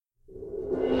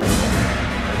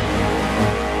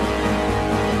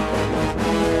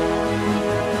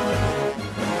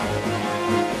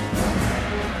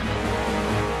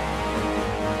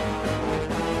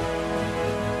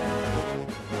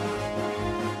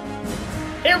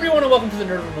Hey everyone, and welcome to the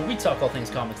Nerd Room, where we talk all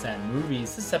things comics and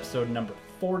movies. This is episode number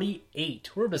 48.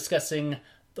 We're discussing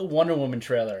the Wonder Woman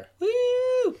trailer.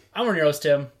 Woo! I'm your host,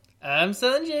 Tim. I'm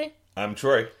Sunjay. I'm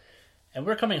Troy. And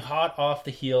we're coming hot off the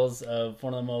heels of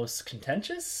one of the most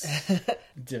contentious,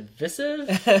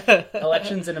 divisive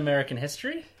elections in American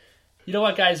history. You know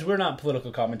what, guys? We're not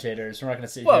political commentators. We're not going to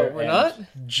sit here and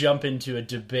jump into a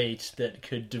debate that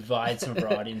could divide some of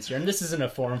our audience here. And this isn't a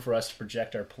forum for us to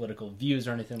project our political views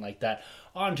or anything like that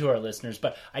onto our listeners.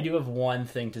 But I do have one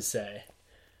thing to say.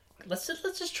 Let's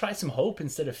just try some hope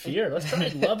instead of fear. Let's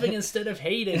try loving instead of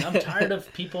hating. I'm tired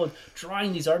of people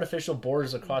drawing these artificial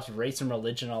borders across race and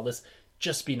religion and all this.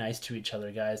 Just be nice to each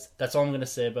other, guys. That's all I'm going to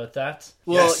say about that.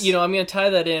 Well, Yes. I'm going to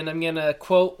tie that in. I'm going to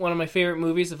quote one of my favorite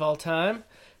movies of all time,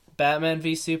 Batman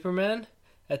v Superman.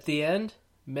 At the end,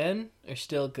 men are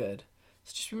still good.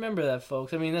 So just remember that,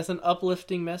 folks. I mean, that's an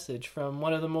uplifting message from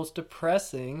one of the most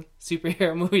depressing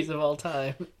superhero movies of all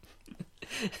time.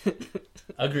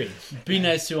 Agreed. Be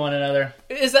nice to one another.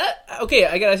 Is that... Okay,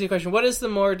 I got to ask you a question. What is the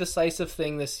more decisive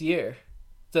thing this year?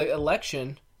 The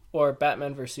election or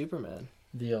Batman v Superman?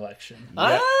 The election.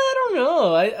 I don't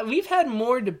know. We've had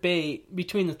more debate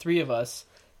between the three of us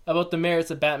about the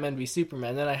merits of Batman v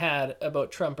Superman than I had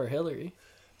about Trump or Hillary.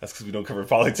 That's because we don't cover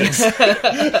politics.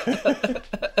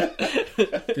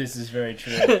 This is very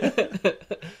true.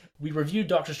 We reviewed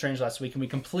Doctor Strange last week and we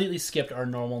completely skipped our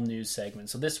normal news segment.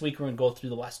 So this week we're going to go through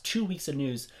the last 2 weeks of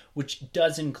news, which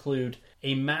does include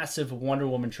a massive Wonder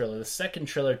Woman trailer, the second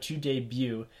trailer to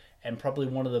debut, and probably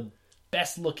one of the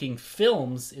best looking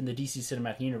films in the DC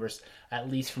Cinematic Universe,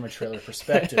 at least from a trailer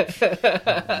perspective.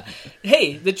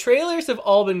 Hey, the trailers have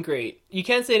all been great. You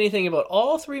can't say anything about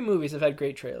all three movies have had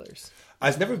great trailers. I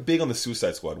was never big on the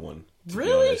Suicide Squad one. To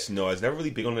Really? Be honest. No, I was never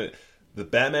really big on it. The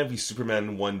Batman v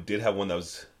Superman one did have one that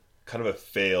was kind of a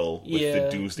fail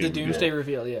with the Doomsday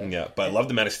reveal. Yeah, but I love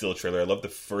the Man of Steel trailer. I love the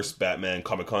first Batman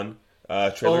Comic-Con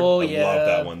trailer. Oh, I yeah. love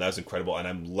that one. That was incredible, and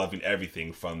I'm loving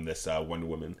everything from this Wonder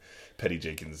Woman Patty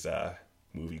Jenkins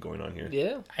movie going on here.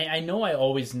 Yeah. I know I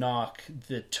always knock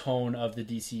the tone of the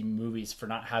DC movies for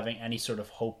not having any sort of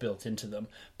hope built into them,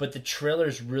 but the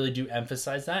trailers really do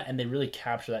emphasize that, and they really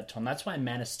capture that tone. That's why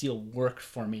Man of Steel worked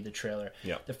for me, the trailer.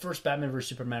 Yeah. The first Batman vs.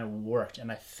 Superman worked,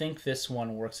 and I think this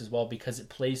one works as well because it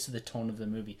plays to the tone of the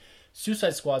movie.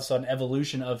 Suicide Squad saw an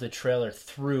evolution of the trailer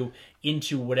through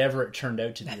into whatever it turned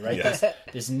out to be, right? Yeah.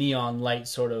 This neon light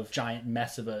sort of giant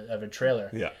mess of a trailer.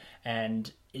 Yeah.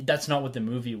 And that's not what the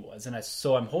movie was. And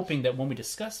so I'm hoping that when we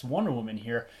discuss Wonder Woman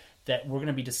here, that we're going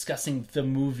to be discussing the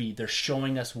movie. They're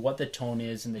showing us what the tone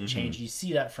is and the change. You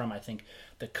see that from, I think,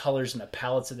 the colors and the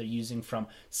palettes that they're using from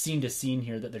scene to scene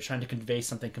here, that they're trying to convey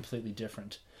something completely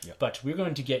different. Yeah. But we're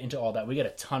going to get into all that. We got a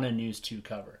ton of news to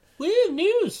cover. Woo,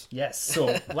 news! Yes,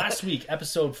 so last week,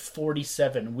 episode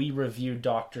 47, we reviewed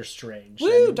Doctor Strange.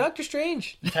 Woo, And Doctor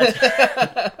Strange!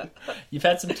 you've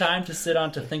had some time to sit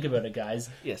on to think about it, guys.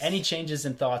 Yes. Any changes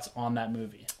and thoughts on that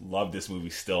movie? Love this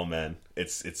movie still, man.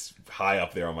 It's high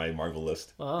up there on my Marvel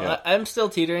list. Well, Yeah. I'm still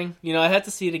teetering. I had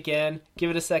to see it again,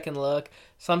 give it a second look.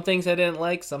 Some things I didn't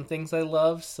like, some things I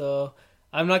loved, so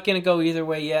I'm not going to go either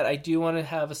way yet. I do want to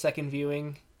have a second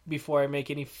viewing before I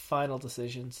make any final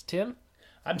decisions. Tim?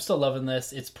 I'm still loving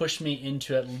this. It's pushed me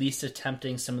into at least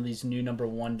attempting some of these new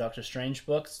 #1 Doctor Strange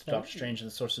books, Doctor Strange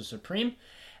and the Sorcerer Supreme,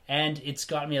 and it's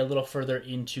got me a little further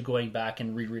into going back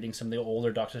and rereading some of the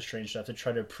older Doctor Strange stuff to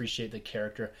try to appreciate the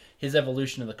character, his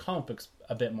evolution in the comic books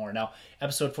a bit more. Now,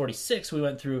 episode 46, we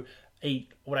went through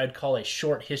what I'd call a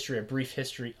short history, a brief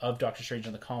history of Doctor Strange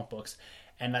in the comic books.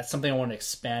 And that's something I want to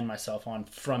expand myself on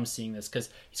from seeing this, because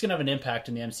he's going to have an impact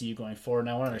in the MCU going forward, and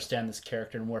I want to understand this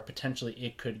character and where potentially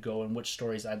it could go and which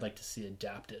stories I'd like to see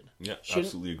adapted. Yeah,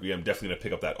 absolutely agree. I'm definitely going to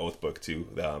pick up that Oath book, too,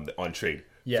 on trade,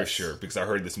 for sure, because I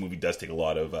heard this movie does take a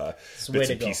lot of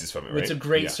bits and pieces from it, right? It's a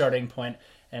great starting point,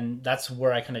 and that's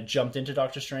where I kind of jumped into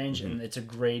Doctor Strange, and it's a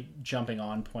great jumping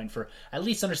on point for at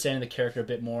least understanding the character a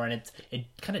bit more, and it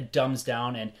kind of dumbs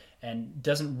down and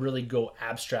doesn't really go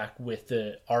abstract with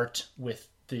the art, with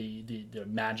the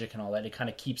magic and all that. It kind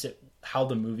of keeps it how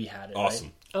the movie had it. Awesome.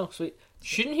 Right? Oh, sweet.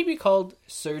 Shouldn't he be called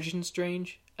Surgeon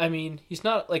Strange? I mean, he's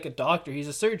not like a doctor. He's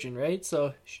a surgeon, right?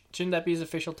 So shouldn't that be his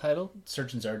official title?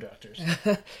 Surgeons are doctors.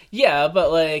 Yeah,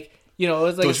 but like... it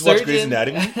was like Don't a you watch surgeon. Grey's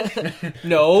Anatomy?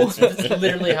 No. That's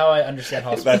literally how I understand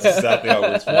hospitals. That's exactly how it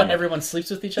works. One, everyone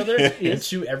sleeps with each other, and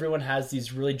two, everyone has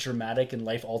these really dramatic and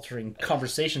life-altering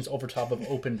conversations over top of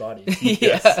open bodies.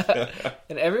 Yeah.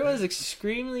 And everyone's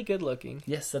extremely good looking.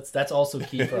 Yes, that's also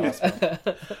key for a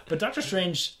hospital. But Doctor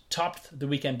Strange topped the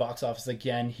weekend box office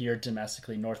again here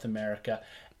domestically, North America.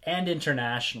 and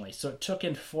internationally. So it took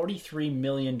in $43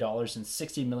 million and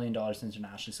 $60 million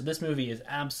internationally. So this movie is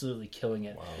absolutely killing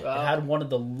it. Wow. It had one of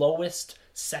the lowest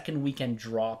second weekend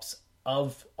drops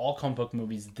of all comic book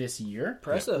movies this year.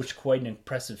 Impressive. Which is quite an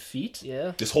impressive feat.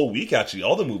 Yeah. This whole week, actually,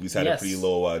 all the movies had a pretty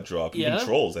low drop. Even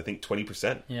Trolls, I think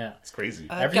 20%. Yeah. It's crazy.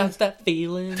 I've got that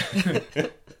feeling.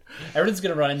 Everyone's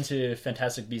going to run into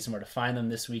Fantastic Beasts and Where to Find Them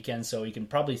this weekend, so you can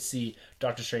probably see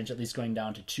Doctor Strange at least going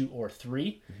down to 2 or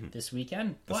 3 this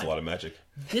weekend. That's a lot of magic.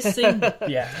 This thing,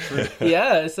 yeah, true.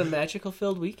 Yeah, it's a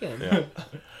magical-filled weekend. Yeah.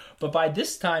 But by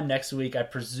this time next week, I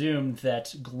presume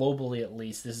that globally at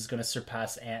least, this is going to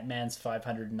surpass Ant-Man's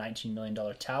 $519 million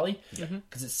tally,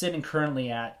 because it's sitting currently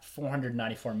at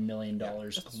 $494 million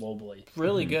globally.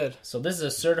 Really good. So this is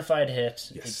a certified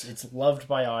hit. Yes. It's loved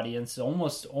by audience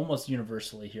almost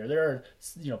universally here. There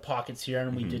are pockets here,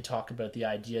 and we did talk about the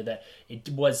idea that it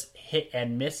was hit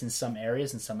and miss in some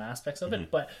areas and some aspects of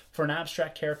it. But for an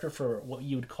abstract character, for what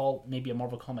you would call maybe a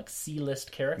Marvel Comics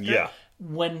C-list character,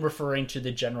 when referring to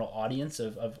the general audience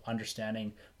of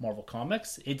understanding Marvel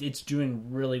Comics, it's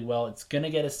doing really well. It's going to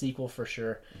get a sequel for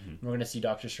sure. We're going to see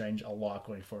Doctor Strange a lot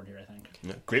going forward here, I think.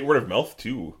 Yeah. Great word of mouth,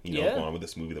 too, going on with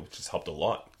this movie, which has helped a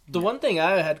lot. The one thing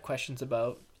I had questions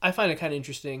about, I find it kind of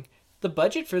interesting, the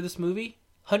budget for this movie,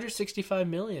 $165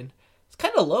 million. It's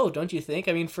kind of low, don't you think?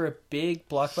 I mean, for a big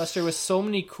blockbuster with so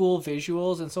many cool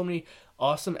visuals and so many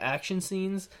awesome action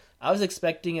scenes, I was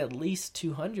expecting at least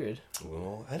 200.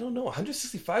 Well, I don't know.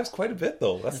 165 is quite a bit,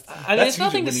 though. That's it's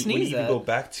nothing to sneeze at. When you go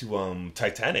back to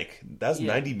Titanic, that was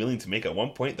 $90 million to make at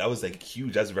one point. That was like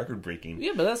huge. That's record breaking.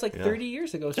 Yeah, but that's like 30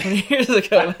 years ago, 20 years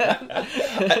ago, man.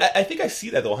 I think I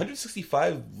see that, though.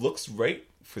 165 looks right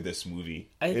for this movie,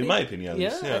 in my opinion, at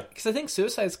least. Yeah, because I think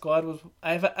Suicide Squad was...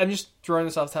 I'm just throwing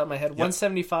this off the top of my head.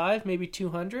 175, maybe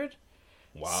 200.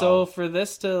 Wow. So for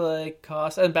this to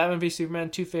cost, and Batman v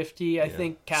Superman $250, I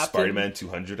think Captain Spider-Man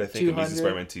 $200, I think. Amazing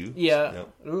Spider-Man 2. Yeah.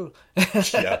 Ooh.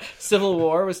 Civil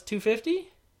War was $250,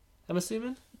 I'm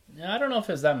assuming. I don't know if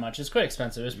it was that much. It's quite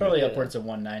expensive. It's probably upwards of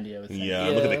 $190, I would think. Yeah,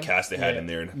 look at the cast they had in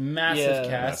there. Massive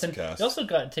cast. And they also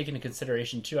got taken into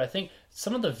consideration, too. I think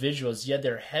some of the visuals,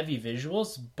 they're heavy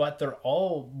visuals, but they're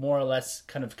all more or less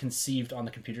kind of conceived on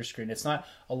the computer screen. It's not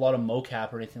a lot of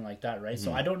mocap or anything like that, right?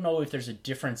 So I don't know if there's a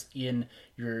difference in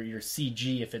your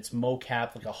CG, if it's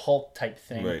mocap, like a Hulk type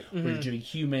thing, where you're doing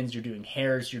humans, you're doing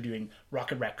hares, you're doing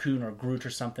Rocket Raccoon or Groot or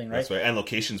something, right? That's right. And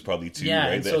locations probably, too, yeah,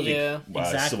 right? And so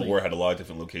exactly. Civil War had a lot of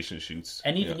different location shoots.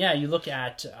 And even, you look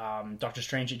at Doctor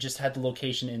Strange, it just had the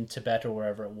location in Tibet or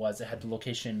wherever it was. It had the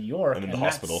location in New York. And in the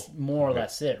hospital. That's more or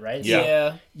less it, right? Yeah.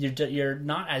 So you're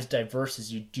not as diverse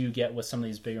as you do get with some of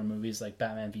these bigger movies like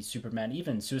Batman v Superman,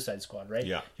 even Suicide Squad, right?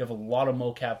 Yeah. You have a lot of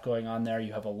mocap going on there.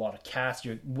 You have a lot of cast.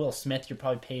 Will Smith, you're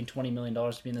probably paying $20 million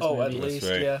to be in this movie. Oh, at least,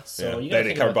 right. yeah. So you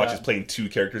Benedict Cumberbatch is playing 2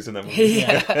 characters in that movie.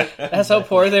 Yeah, that's how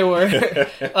poor they were.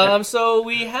 So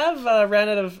we have ran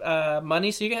out of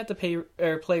money, so you're going to have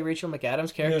to play Rachel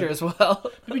McAdams' character as well.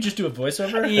 Maybe just do a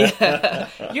voiceover? Yeah.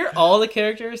 You're all the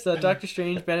characters. Doctor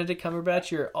Strange, Benedict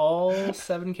Cumberbatch, you're all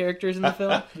 7 characters in the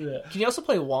film. Can you also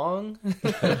play Wong?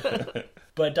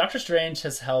 But Doctor Strange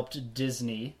has helped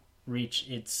Disney reach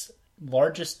its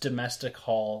largest domestic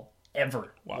haul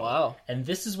ever. Wow. And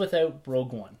this is without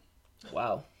Rogue One.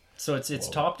 Wow. So it's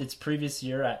topped its previous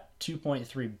year at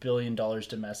 $2.3 billion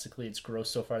domestically. It's gross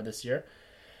so far this year.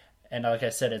 And like I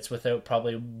said, it's without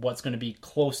probably what's going to be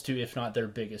close to, if not their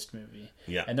biggest movie.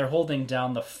 Yeah. And they're holding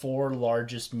down the 4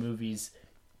 largest movies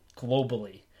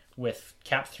globally with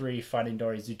Cap 3, Finding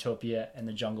Dory, Zootopia, and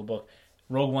The Jungle Book.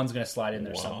 Rogue One's going to slide in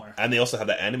there somewhere. And they also have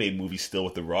the animated movie still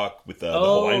with The Rock, with the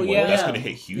Hawaiian one. That's going to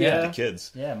hit huge with the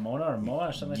kids. Yeah, Mona or Moa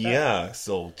or something like that. Yeah,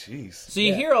 so, jeez. So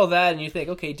you hear all that and you think,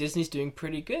 okay, Disney's doing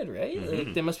pretty good, right?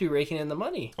 Like, they must be raking in the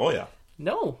money. Oh, yeah.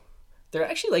 No. They're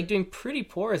actually doing pretty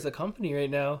poor as a company right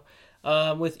now.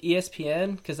 With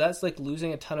ESPN, because that's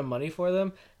losing a ton of money for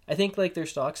them. I think their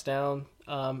stock's down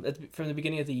from the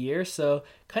beginning of the year. So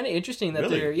kind of interesting that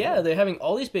they're having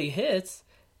all these big hits,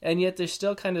 and yet they're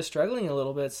still kind of struggling a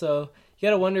little bit. So you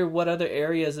got to wonder what other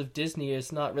areas of Disney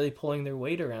is not really pulling their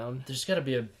weight around. There's got to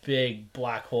be a big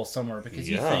black hole somewhere, because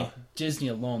you think Disney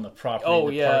alone, the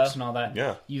property, the parks and all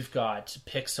that, you've got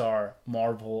Pixar,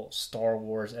 Marvel, Star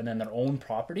Wars, and then their own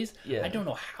properties. I don't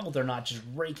know how they're not just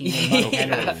raking in money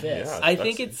hand over fist. I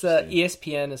think it's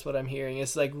ESPN is what I'm hearing.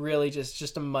 It's really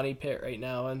just a money pit right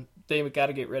now, and they've got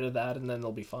to get rid of that, and then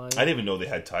they'll be fine. I didn't even know they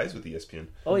had ties with ESPN.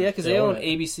 Oh yeah, because they own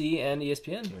ABC and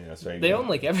ESPN. Yeah, that's right. They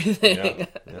own everything.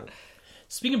 Yeah.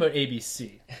 Speaking about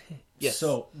ABC, yes.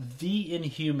 So The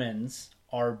Inhumans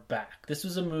are back. This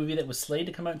was a movie that was slated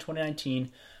to come out in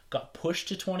 2019, got pushed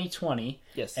to 2020,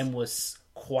 and was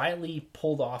quietly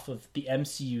pulled off of the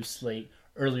MCU slate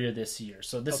earlier this year.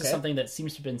 So this is something that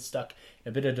seems to have been stuck in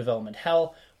a bit of development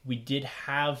hell. We did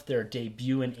have their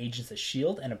debut in Agents of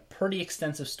S.H.I.E.L.D. and a pretty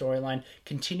extensive storyline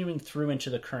continuing through into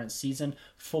the current season,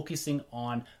 focusing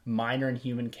on minor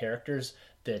Inhuman characters.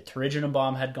 The Terrigen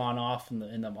bomb had gone off on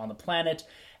the planet,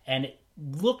 and it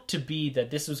looked to be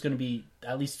that this was going to be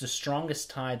at least the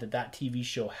strongest tie that TV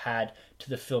show had to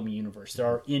the film universe. There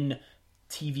are in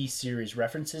TV series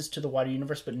references to the wider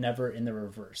universe, but never in the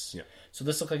reverse. Yeah. So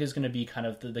this looked like it's going to be kind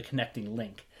of the connecting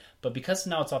link. But because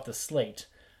now it's off the slate,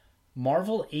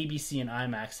 Marvel, ABC, and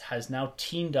IMAX has now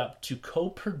teamed up to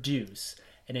co-produce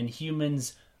an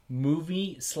Inhumans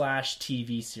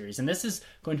movie/TV series. And this is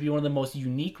going to be one of the most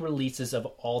unique releases of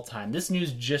all time. This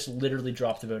news just literally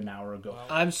dropped about an hour ago.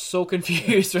 I'm so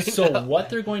confused right now. So what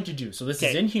they're going to do, so this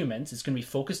is Inhumans. It's going to be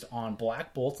focused on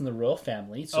Black Bolt and the royal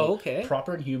family. So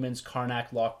proper Inhumans,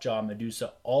 Karnak, Lockjaw,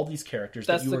 Medusa, all these characters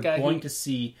that you are going to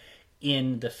see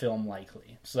in the film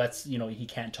likely. So that's, he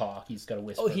can't talk. He's got a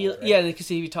whisper. Yeah, because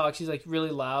he talks. He's like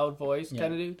really loud voice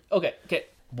kind of dude. Okay.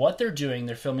 What they're doing,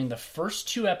 they're filming the first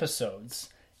 2 episodes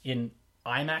in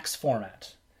IMAX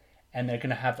format. And they're going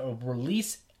to have a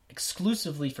release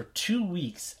exclusively for 2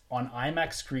 weeks on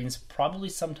IMAX screens, probably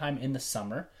sometime in the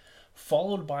summer,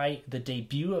 followed by the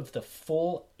debut of the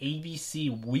full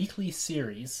ABC weekly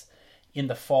series in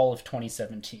the fall of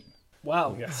 2017.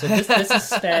 Wow. So this is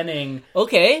spanning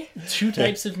 2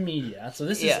 types of media. So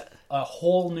this is a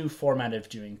whole new format of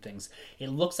doing things. It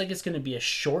looks like it's going to be a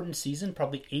shortened season,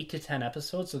 probably 8 to 10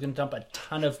 episodes. So they're going to dump a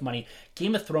ton of money,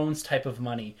 Game of Thrones type of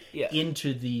money,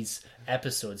 into these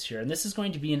episodes here. And this is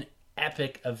going to be an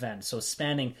epic event. So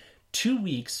spanning 2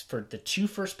 weeks for the 2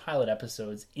 first pilot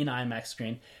episodes in IMAX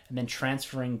screen, and then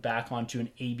transferring back onto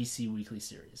an ABC weekly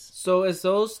series. So is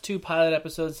those 2 pilot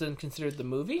episodes then considered the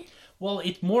movie? Well,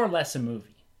 it's more or less a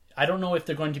movie. I don't know if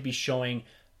they're going to be showing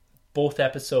both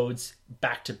episodes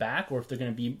back to back, or if they're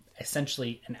going to be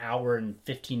essentially an hour and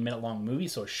 15-minute long movie,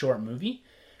 so a short movie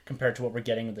compared to what we're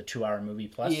getting with the 2-hour movie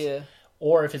plus. Yeah.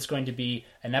 Or if it's going to be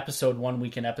an episode 1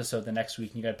 week, an episode the next week,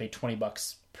 and you got to pay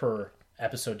 $20 per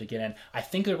episode to get in. I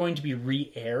think they're going to be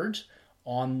re-aired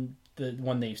on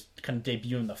when they kind of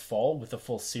debut in the fall with the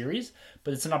full series,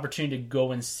 but it's an opportunity to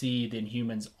go and see the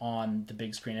Inhumans on the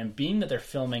big screen. And being that they're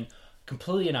filming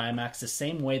completely in IMAX, the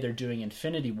same way they're doing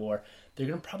Infinity War, they're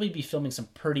going to probably be filming some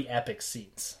pretty epic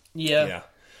scenes. Yeah.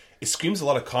 It screams a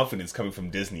lot of confidence coming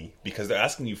from Disney, because they're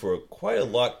asking you for quite a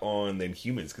lot on the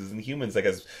Inhumans. Because the Inhumans, like I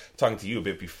was talking to you a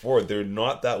bit before, they're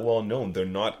not that well known. They're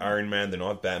not Iron Man, they're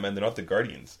not Batman, they're not the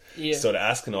Guardians. Yeah. So to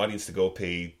ask an audience to go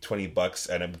pay $20,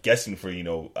 and I'm guessing for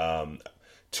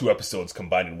 2 episodes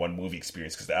combined in 1 movie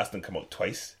experience, because they asked them to come out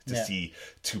twice to see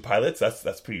 2 pilots.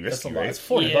 That's pretty risky, right? It's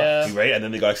 $40, right? And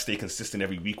then they got to stay consistent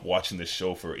every week watching the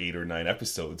show for 8 or 9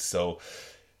 episodes. So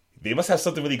they must have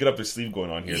something really good up their sleeve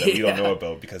going on here that we don't know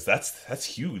about, because that's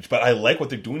huge. But I like what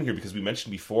they're doing here, because we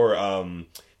mentioned before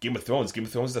Game of Thrones. Game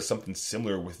of Thrones does something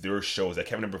similar with their shows. I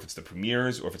can't remember if it's the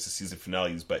premieres or if it's the season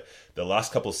finales, but the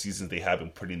last couple of seasons they have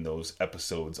been putting those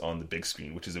episodes on the big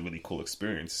screen, which is a really cool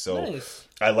experience. So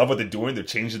I love what they're doing. They're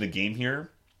changing the game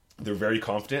here. They're very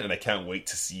confident, and I can't wait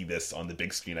to see this on the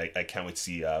big screen. I can't wait to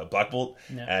see Black Bolt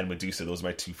and Medusa. Those are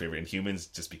my 2 favorite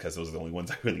Inhumans, just because those are the only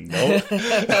ones I really know.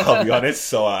 I'll be honest.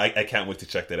 So I can't wait to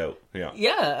check that out.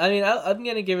 Yeah. I mean, I'm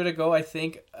going to give it a go, I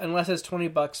think. Unless it's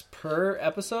 $20 per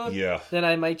episode, then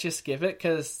I might just give it,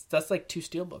 because that's like 2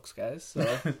 steelbooks, guys.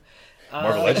 So...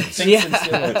 Marvel Legends. The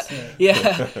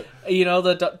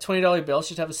 $20 bill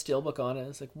should have a steelbook on it.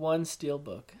 It's like 1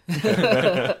 steelbook.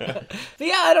 But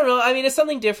I don't know. I mean, it's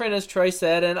something different, as Troy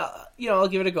said, and I'll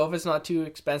give it a go if it's not too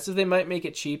expensive. They might make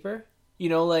it cheaper.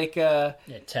 Like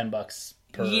 $10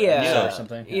 per episode or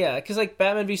something. Yeah, because like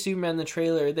Batman v Superman, the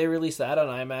trailer, they released that on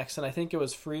IMAX, and I think it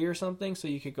was free or something, so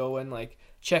you could go and like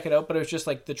check it out. But it was just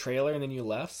like the trailer, and then you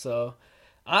left. So.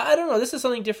 I don't know. This is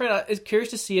something different. I'm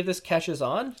curious to see if this catches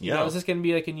on. Is this going to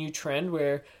be like a new trend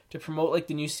where to promote like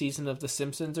the new season of The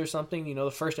Simpsons or something?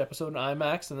 The first episode in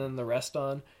IMAX and then the rest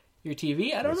on your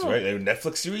TV? I don't know. That's right. A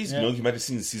Netflix series? You might have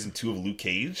seen season 2 of Luke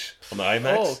Cage on the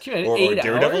IMAX. Or 8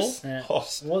 Daredevil. Hours? Yeah.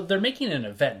 Well, they're making an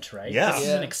event, right? Yeah. This is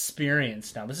an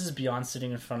experience now. This is beyond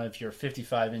sitting in front of your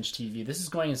 55-inch TV. This is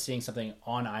going and seeing something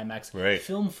on IMAX,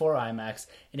 filmed for IMAX,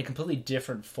 in a completely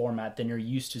different format than you're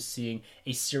used to seeing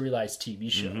a serialized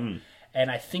TV show. Mm-hmm. And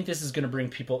I think this is going to bring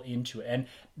people into it. And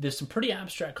there's some pretty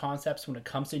abstract concepts when it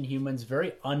comes to Inhumans,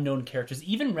 very unknown characters,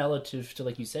 even relative to,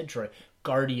 like you said, Troy,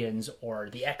 Guardians or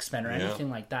the X-Men or anything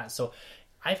like that. So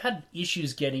I've had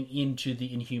issues getting into the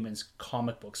Inhumans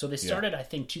comic book. So they started, I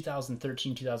think,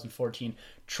 2013, 2014,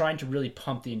 trying to really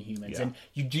pump the Inhumans. And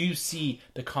you do see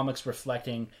the comics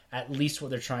reflecting at least what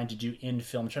they're trying to do in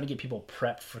film, trying to get people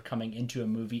prepped for coming into a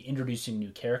movie, introducing new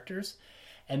characters.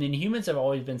 And the Inhumans have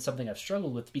always been something I've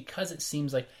struggled with because it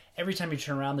seems like every time you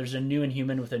turn around, there's a new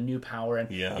Inhuman with a new power, and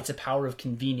it's a power of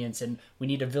convenience, and we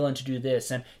need a villain to do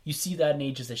this. And you see that in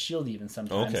Agents of S.H.I.E.L.D. even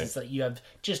sometimes. It's like you have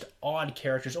just odd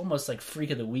characters, almost like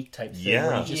Freak of the Week type thing,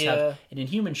 where you just have an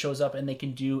Inhuman shows up and they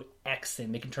can do X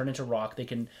thing. They can turn into rock. They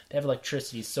have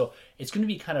electricity. So it's going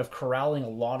to be kind of corralling a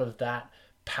lot of that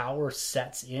power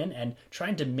sets in and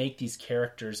trying to make these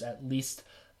characters at least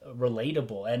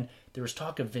relatable. And there was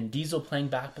talk of Vin Diesel playing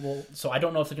Batbull, so I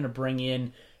don't know if they're going to bring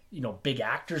in big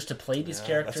actors to play these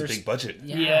characters. That's a big budget.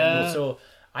 So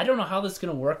I don't know how this is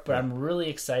going to work, but I'm really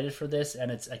excited for this,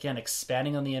 and it's again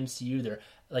expanding on the MCU. They're,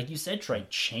 like you said, Troy,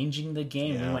 changing the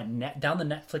game. We went down the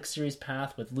Netflix series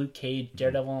path with Luke Cage,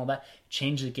 Daredevil, and all that.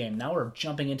 Changed the game. Now we're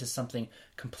jumping into something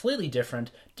completely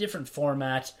different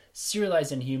format,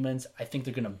 serialized Inhumans. I think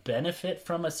they're going to benefit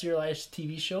from a serialized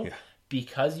TV show.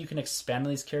 Because you can expand on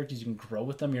these characters, you can grow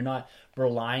with them. You're not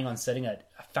relying on setting a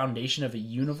foundation of a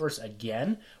universe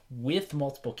again with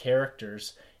multiple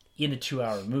characters in a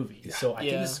 2-hour movie. So I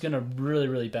think this is going to really,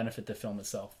 really benefit the film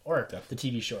itself, or the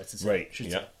TV show itself. Right.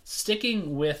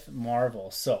 Sticking with Marvel,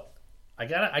 so I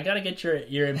gotta get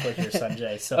your input here,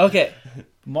 Sunjay. So okay,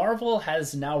 Marvel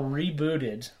has now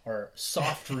rebooted, or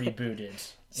soft rebooted.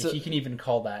 If you can even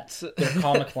call that their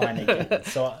comic line again.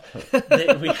 So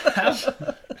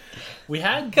we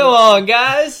had come on,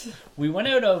 guys. We went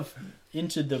out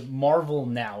into the Marvel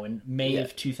Now in May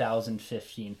of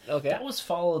 2015. Okay, that was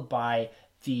followed by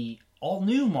the all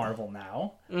new Marvel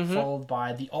Now, followed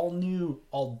by the all new,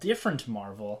 all different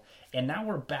Marvel, and now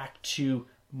we're back to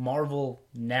Marvel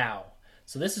Now.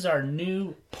 So this is our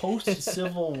new post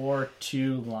Civil War II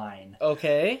line.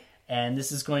 Okay, and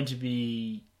this is going to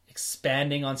be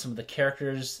expanding on some of the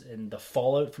characters and the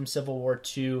fallout from Civil War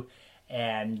II,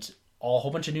 and a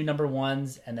whole bunch of new number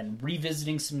ones, and then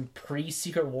revisiting some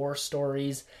pre-Secret War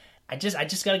stories. I just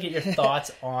got to get your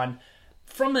thoughts on,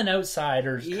 from an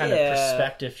outsider's kind of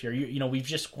perspective here. We've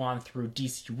just gone through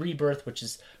DC Rebirth, which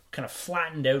is kind of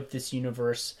flattened out this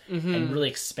universe and really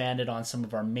expanded on some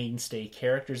of our mainstay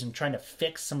characters and trying to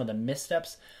fix some of the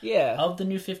missteps of the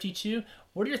New 52.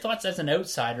 What are your thoughts as an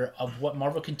outsider of what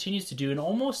Marvel continues to do in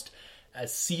almost a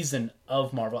season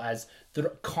of Marvel, as they're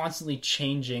constantly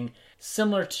changing,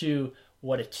 similar to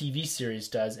what a TV series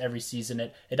does every season?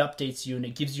 It updates you and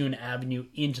it gives you an avenue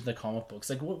into the comic books.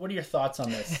 Like, what are your thoughts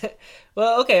on this?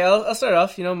 Well, okay, I'll start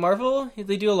off. Marvel,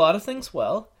 they do a lot of things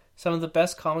well. Some of the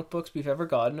best comic books we've ever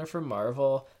gotten are from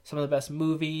Marvel. Some of the best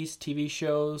movies, TV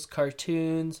shows,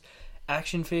 cartoons,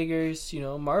 action figures.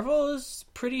 Marvel is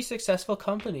a pretty successful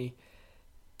company.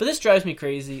 But this drives me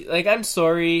crazy. Like, I'm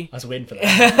sorry. I was waiting for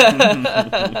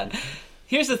that.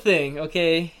 Here's the thing,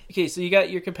 okay? Okay, so you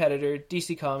got your competitor,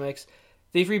 DC Comics.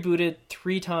 They've rebooted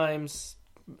 3 times,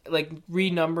 like,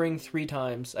 renumbering 3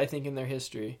 times, I think, in their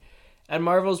history. And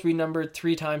Marvel's renumbered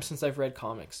 3 times since I've read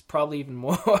comics. Probably even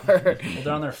more. Well,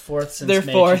 they're on their 4th since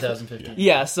May 2015.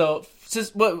 Yeah, so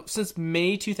since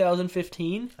May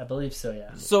 2015? I believe so,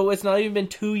 yeah. So it's not even been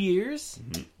 2 years?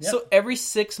 Mm-hmm. Yep. So every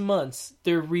 6 months,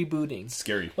 they're rebooting.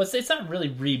 Scary. Well, it's not really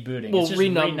rebooting. It's just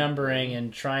renumbering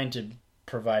and trying to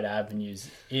provide avenues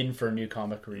in for new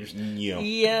comic readers.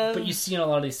 Yeah. But you see in a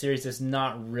lot of these series, it's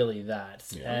not really that.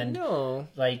 Yeah. And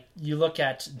like, you look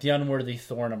at The Unworthy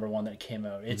Thor #1 that came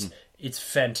out. It's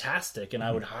fantastic, and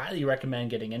I would highly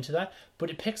recommend getting into that. But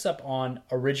it picks up on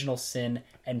Original Sin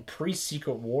and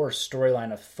pre-Secret War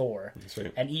storyline of Thor.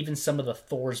 Right. And even some of the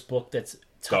Thor's book that's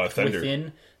tucked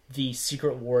within the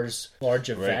Secret Wars large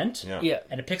event. Right. Yeah.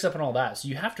 And it picks up on all that. So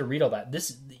you have to read all that.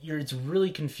 It's really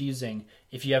confusing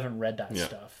if you haven't read that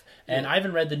stuff. And I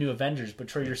haven't read the new Avengers, but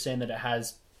Troy, you're saying that it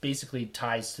has basically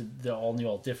ties to the all new,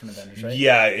 all different Avengers, right?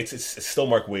 Yeah, it's still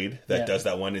Mark Waid that does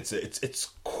that one. It's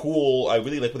cool. I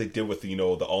really like what they did with the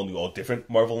all new, all different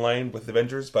Marvel line with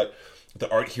Avengers, but the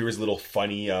art here is a little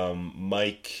funny.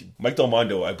 Mike Del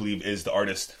Mondo, I believe, is the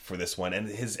artist for this one, and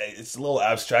it's a little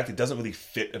abstract. It doesn't really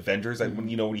fit Avengers. When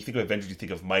you think of Avengers, you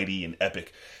think of mighty and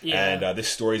epic. Yeah. And this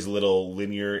story is a little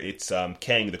linear. It's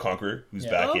Kang the Conqueror who's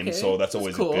back in, so that's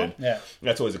always cool. a good. Yeah,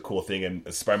 that's always a cool thing.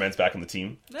 And Spider-Man's back on the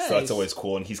team, so that's always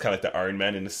cool. And he's kind of like the Iron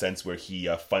Man in a sense, where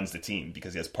he funds the team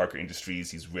because he has Parker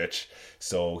Industries. He's rich,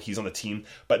 so he's on the team.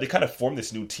 But they kind of form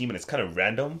this new team, and it's kind of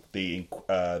random. They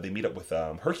meet up with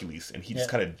Hercules. and he just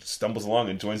kind of stumbles along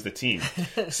and joins the team.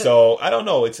 So I don't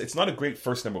know. It's not a great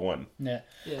first number one. Yeah.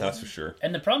 That's for sure.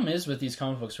 And the problem is with these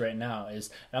comic books right now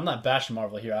is, and I'm not bashing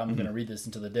Marvel here. I'm going to read this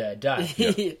until the day I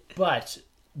die. But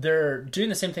they're doing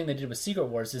the same thing they did with Secret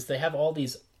Wars. Is they have all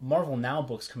these Marvel Now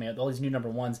books coming out, all these new number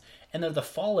ones, and they're the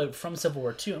fallout from Civil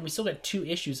War 2, and we still get 2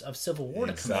 issues of Civil War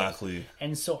to come out. Exactly.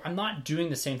 And so I'm not doing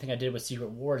the same thing I did with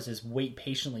Secret Wars, is wait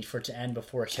patiently for it to end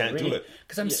before I Can't do it.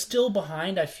 because I'm still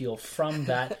behind, I feel, from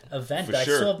that event. I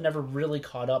still have never really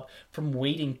caught up from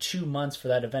waiting 2 months for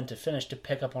that event to finish to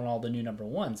pick up on all the new number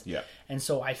ones. Yeah. And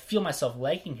so I feel myself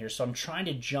lagging here, so I'm trying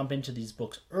to jump into these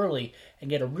books early and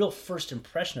get a real first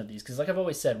impression of these. Because like I've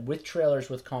always said, with trailers,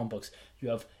 with comic books, you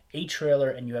have a trailer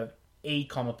and you have a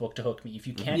comic book to hook me. If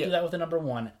you can't do that with a number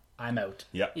one, I'm out.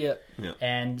 Yeah.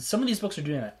 And some of these books are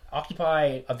doing that.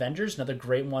 Occupy Avengers, another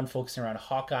great one, focusing around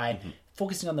Hawkeye,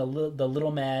 focusing on the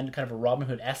little man, kind of a Robin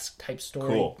Hood-esque type story.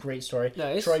 Cool. Great story.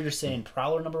 Nice. Troy, you're saying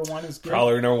Prowler number one is good?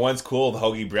 Prowler number one's cool. The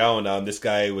Hoagie Brown. This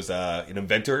guy was an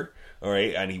inventor. All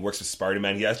right, and he works with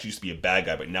Spider-Man. He actually used to be a bad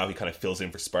guy, but now he kind of fills in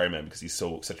for Spider-Man because he's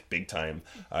such a big-time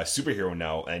superhero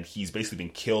now. And he's basically been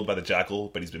killed by the Jackal,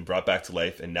 but he's been brought back to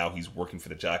life, and now he's working for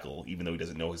the Jackal, even though he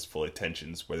doesn't know his full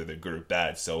intentions, whether they're good or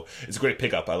bad. So it's a great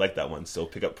pickup. I like that one. So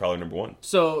pick up Prowler number one.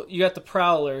 So you got the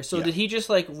Prowler. So did he just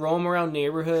like roam around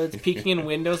neighborhoods, peeking in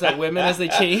windows at women as they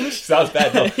change? Sounds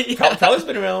bad. No, Prowler's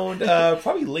been around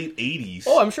probably late 80s.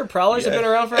 Oh, I'm sure Prowlers have been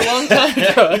around for a long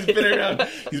time. He's been around.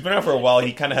 He's been around for a while.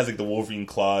 He kind of has like the Wolverine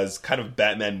claws, kind of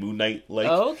Batman Moon Knight like.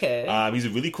 Oh, okay. He's a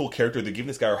really cool character. They're giving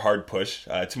this guy a hard push.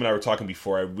 Tim and I were talking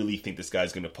before. I really think this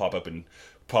guy's going to pop up in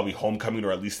probably Homecoming,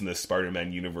 or at least in the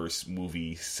Spider-Man universe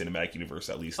movie, cinematic universe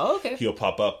at least. Oh, okay. He'll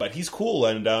pop up, but he's cool,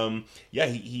 and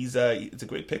he's it's a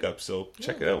great pickup. So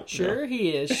check it out. Sure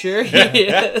he is. Sure he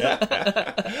is.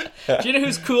 Do you know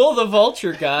who's cool? The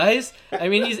Vulture, guys. I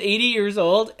mean, he's 80 years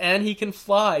old and he can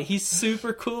fly. He's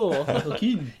super cool. Michael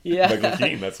Keaton. Yeah. Michael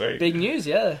Keaton, that's right. Big news,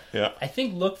 yeah. Yeah. I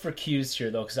think look for cues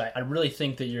here, though, because I really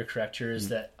think that you're correct here, is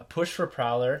that a push for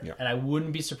Prowler, and I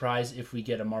wouldn't be surprised if we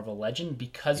get a Marvel Legend,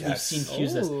 because we've seen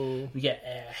cues that we get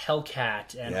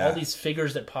Hellcat and all these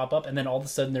figures that pop up, and then all of a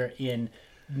sudden they're in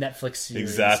Netflix series.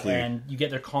 Exactly. And you get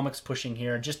their comics pushing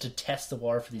here just to test the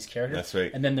water for these characters. That's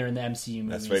right. And then they're in the MCU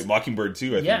movies. That's right. Mockingbird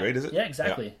too, I think, right? Is it? Yeah,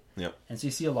 exactly. Yeah. And so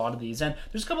you see a lot of these. And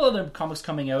there's a couple other comics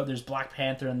coming out. There's Black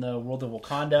Panther in the World of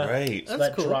Wakanda. Right. So That's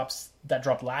that cool.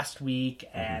 dropped last week.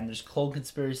 And there's Clone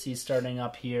Conspiracy starting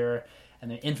up here.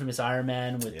 And the infamous Iron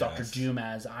Man with Doctor Doom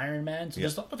as Iron Man. So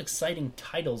there's a lot of exciting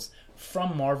titles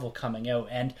from Marvel coming out.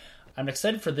 And I'm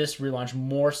excited for this relaunch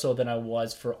more so than I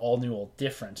was for All New, All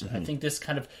Different. I think this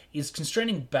kind of is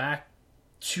constraining back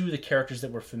to the characters that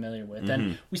we're familiar with.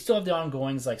 And we still have the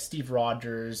ongoings like Steve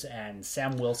Rogers and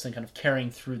Sam Wilson kind of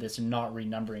carrying through this and not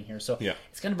renumbering here. So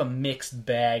it's kind of a mixed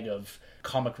bag of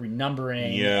comic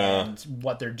renumbering and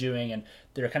what they're doing. And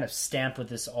they're kind of stamped with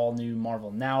this all new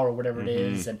Marvel Now or whatever it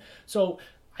is. And so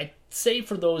I'd say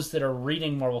for those that are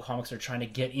reading Marvel Comics or trying to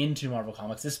get into Marvel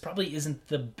Comics, this probably isn't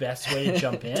the best way to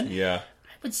jump in. I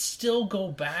would still go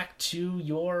back to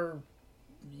your,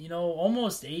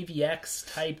 almost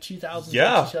AVX type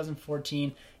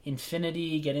 2014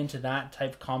 Infinity, get into that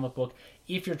type of comic book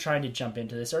if you're trying to jump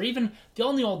into this. Or even the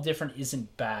All New, All Different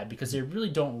isn't bad because they really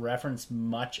don't reference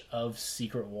much of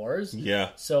Secret Wars.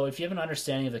 So if you have an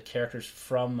understanding of the characters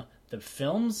from the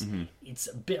films, it's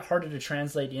a bit harder to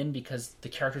translate in because the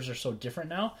characters are so different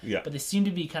now. But they seem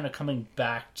to be kind of coming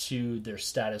back to their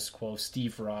status quo.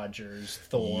 Steve Rogers,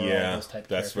 Thor, all those type of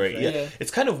characters. Right. Yeah.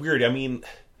 It's kind of weird. I mean,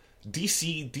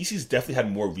 DC's definitely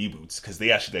had more reboots because they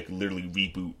actually literally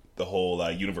reboot the whole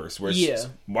universe, whereas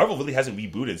Marvel really hasn't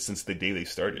rebooted since the day they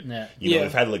started.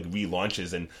 They've had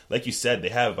relaunches, and like you said, they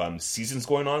have seasons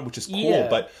going on, which is cool,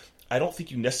 but I don't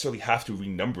think you necessarily have to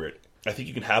renumber it. I think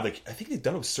you can have I think they've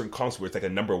done it with certain comics where it's like a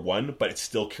number one, but it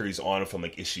still carries on from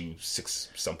issue 6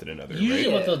 something another.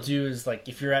 Usually what they'll do is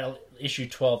if you're at issue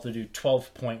 12, they'll do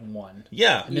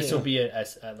 12.1. And this will be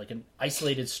an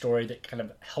isolated story that kind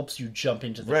of helps you jump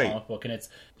into the comic book, and it's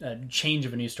a change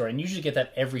of a new story. And you usually get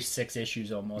that every 6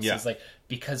 issues almost. It's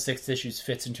because 6 issues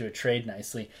fits into a trade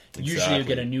nicely. Usually you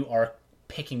get a new arc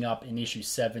picking up in issue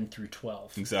 7 through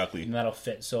 12. And that'll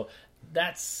fit. So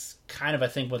that's kind of, I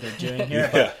think, what they're doing here.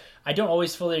 But I don't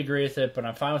always fully agree with it, but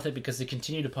I'm fine with it because they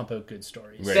continue to pump out good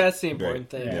stories. That's the important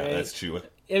thing. That's true.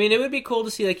 I mean, it would be cool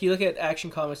to see, like, you look at Action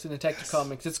Comics and Detective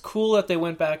Comics. It's cool that they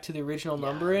went back to the original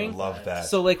numbering. I love that.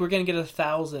 So, like, we're going to get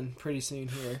 1,000 pretty soon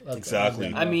here.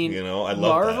 Exactly. I mean, you know, I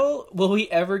love Marvel, will we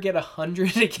ever get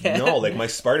 100 again? No, like my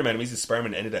Spider-Man, Amazing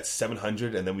Spider-Man ended at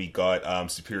 700, and then we got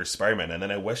Superior Spider-Man, and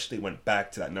then I wish they went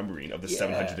back to that numbering of the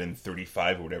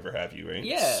 735 or whatever have you, right?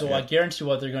 Yeah. So I guarantee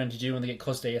what they're going to do when they get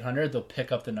close to 800, they'll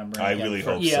pick up the number. I again really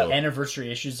for hope so.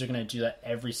 Anniversary issues, they're going to do that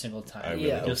every single time. I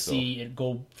really hope You'll so. see it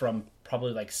go from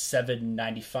probably like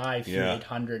 795 through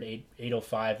 800,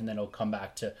 805, and then it'll come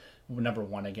back to number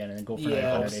 1 again, and then go for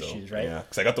 900 issues, right? Yeah,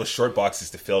 because I got those short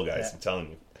boxes to fill, guys. I'm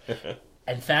telling you.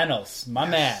 And Thanos, my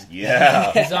man.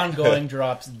 Yeah. His ongoing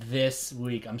drops this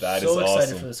week. I'm That so is excited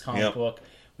awesome. for this comic book.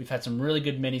 We've had some really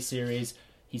good miniseries.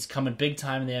 He's coming big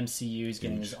time in the MCU. He's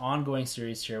getting his ongoing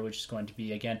series here, which is going to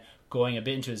be, again, going a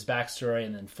bit into his backstory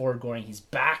and then forward going. He's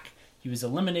back. He was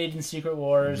eliminated in Secret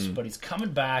Wars, but he's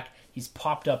coming back. He's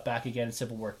popped up back again in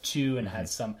Civil War 2 and had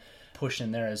some push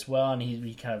in there as well. And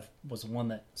he kind of was the one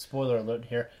that, spoiler alert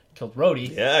here, killed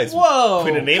Rhodey. Yeah, he's Whoa!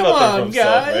 putting a name Come out there on, for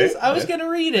himself, guys! right? I was going to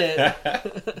read it.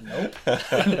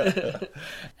 Nope.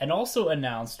 And also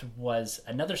announced was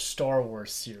another Star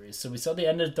Wars series. So we saw the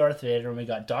end of Darth Vader, and we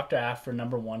got Dr. Aphra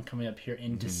 #1 coming up here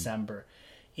in December.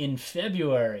 In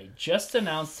February, just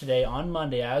announced today on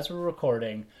Monday as we're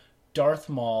recording, Darth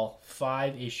Maul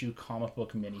 5-issue comic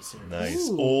book miniseries. Nice.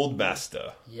 Old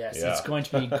master. Yes, Yeah. it's going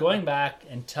to be going back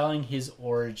and telling his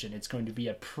origin. It's going to be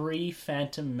a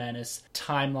pre-Phantom Menace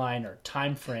timeline or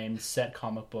time frame set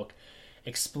comic book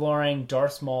exploring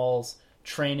Darth Maul's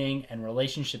training and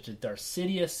relationships with Darth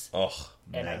Sidious. Oh,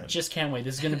 and man. I just can't wait.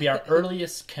 This is going to be our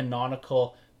earliest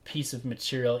canonical piece of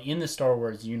material in the Star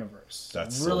Wars universe.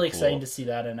 That's really so exciting cool. to see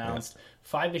that announced.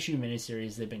 5-issue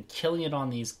miniseries. They've been killing it on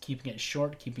these, keeping it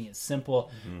short, keeping it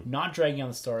simple, not dragging on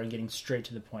the story, and getting straight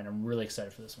to the point. I'm really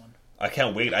excited for this one. I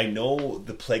can't wait. I know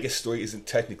the Plagueis story isn't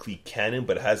technically canon,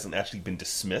 but it hasn't actually been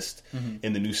dismissed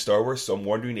in the new Star Wars, so I'm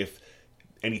wondering if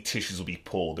any tissues will be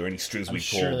pulled or any strings will be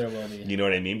pulled. Sure there will be. You know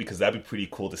what I mean? Because that'd be pretty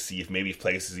cool to see if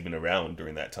Plagueis is even around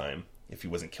during that time, if he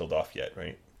wasn't killed off yet,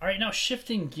 right? All right, now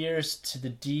shifting gears to the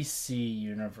DC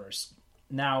universe.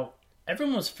 Now,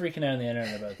 everyone was freaking out on the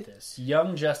internet about this.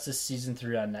 Young Justice Season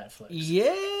 3 on Netflix.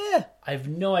 Yeah! I have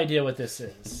no idea what this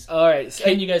is. All right. So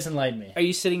Can you guys enlighten me? are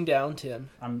you sitting down, Tim?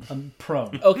 I'm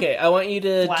prone. Okay, I want you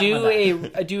to Flat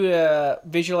my do a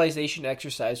visualization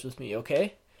exercise with me,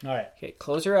 okay? All right. Okay,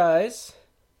 close your eyes.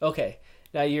 Okay,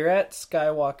 now you're at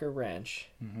Skywalker Ranch,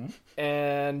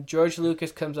 and George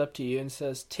Lucas comes up to you and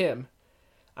says, Tim,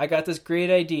 I got this great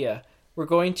idea. We're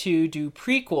going to do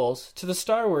prequels to the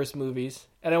Star Wars movies,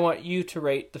 and I want you to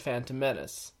write The Phantom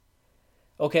Menace.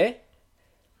 Okay?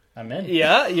 I'm in.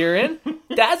 Yeah, you're in?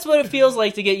 That's what it feels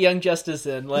like to get Young Justice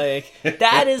in. Like,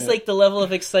 that is like the level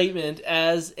of excitement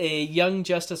as a Young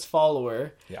Justice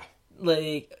follower. Yeah.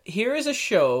 Like, here is a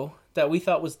show that we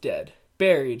thought was dead,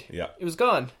 buried. Yeah. It was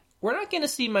gone. We're not going to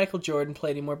see Michael Jordan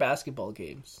play any more basketball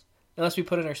games. Unless we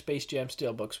put in our Space Jam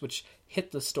steelbooks, which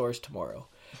hit the stores tomorrow.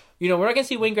 You know, we're not going to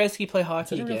see Wayne Gretzky play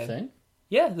hockey Is that a real again. thing?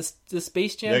 Yeah, the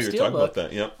Space Jam Yeah, you're talking steelbook. about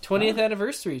that, yeah. 20th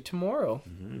anniversary tomorrow.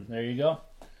 There you go.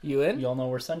 You in? You all know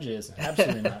where Sunjay is.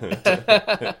 Absolutely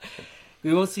not.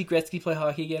 We won't see Gretzky play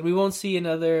hockey again. We won't see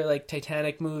another, like,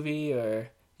 Titanic movie or,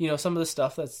 you know, some of the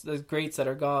stuff that's the greats that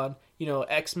are gone. You know,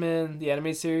 X-Men, the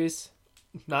animated series,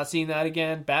 not seeing that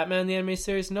again. Batman, the animated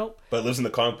series, nope. But it lives in the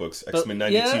comic books. But- X-Men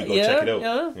 92, go check it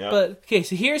out. Yeah. But, okay,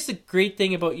 so here's the great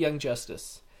thing about Young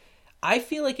Justice. I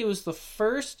feel like it was the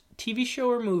first TV show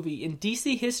or movie in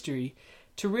DC history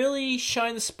to really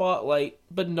shine the spotlight,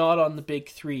 but not on the big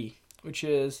three, which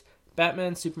is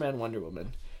Batman, Superman, Wonder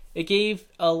Woman. It gave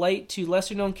a light to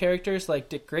lesser-known characters like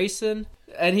Dick Grayson,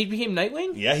 and he became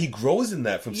Nightwing? Yeah, he grows in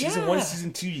that. From season Yeah. 1 to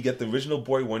season 2, you get the original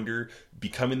Boy Wonder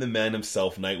becoming the man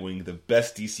himself, Nightwing, the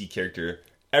best DC character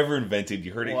ever invented.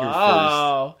 You heard it here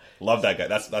Wow. first. Love that guy.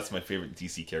 That's my favorite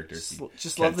DC character. Just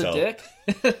Can't love the tell. dick.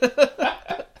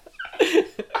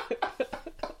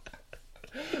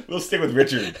 We'll stick with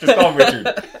Richard. Just call him Richard.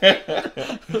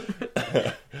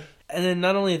 And then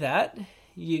not only that,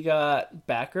 you got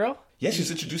Batgirl. Yeah, she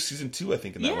was introduced season 2, I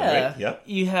think, in that Yeah. one, right? Yeah.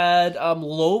 You had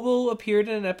Lobo appeared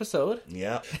in an episode.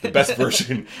 Yeah. The best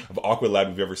version of Aqualad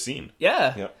we've ever seen.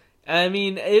 Yeah. Yeah. I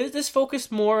mean, this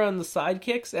focused more on the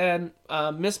sidekicks and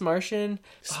Miss Martian,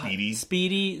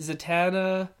 Speedy.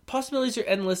 Zatanna. Possibilities are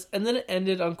endless, and then it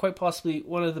ended on quite possibly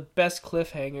one of the best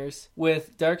cliffhangers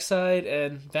with Darkseid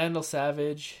and Vandal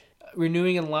Savage.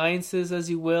 renewing alliances as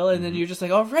you will, and then you're just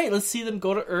like, all right, let's see them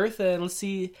go to Earth and let's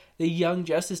see the Young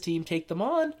Justice team take them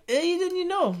on. And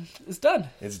then it's done.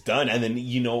 It's done. And then,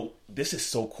 this is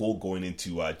so cool going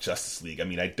into Justice League. I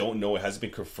mean, I don't know. It hasn't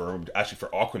been confirmed. Actually, for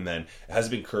Aquaman, it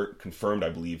hasn't been confirmed, I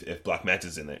believe, if Black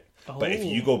Manta's in it. Oh. But if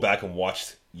you go back and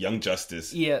watch Young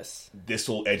Justice, yes, this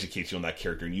will educate you on that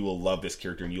character, and you will love this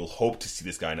character, and you'll hope to see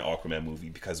this guy in an Aquaman movie,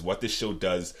 because what this show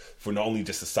does for not only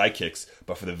just the sidekicks,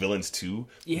 but for the villains too,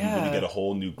 you really get a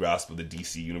whole new grasp of the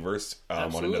DC universe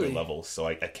on another level. So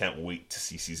I can't wait to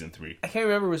see season 3. I can't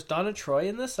remember, was Donna Troy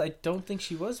in this? I don't think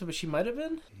she was, but she might have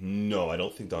been. No, I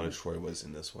don't think Donna Troy was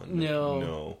in this one.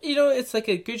 No. It's like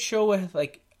a good show with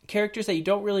like characters that you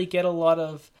don't really get a lot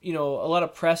of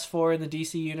press for in the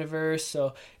DC universe. So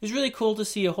it was really cool to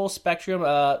see a whole spectrum.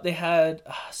 They had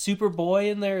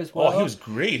Superboy in there as well. Oh, he was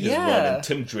great as well. And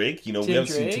Tim Drake. We haven't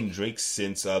seen Tim Drake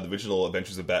since the original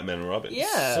Adventures of Batman and Robin.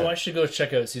 Yeah. So I should go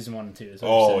check out season 1 and 2.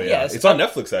 Oh, yeah. Yes. It's on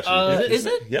Netflix, actually. Is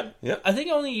it? Yeah. I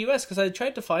think only US, because I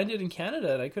tried to find it in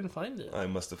Canada and I couldn't find it. I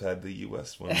must have had the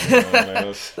US one.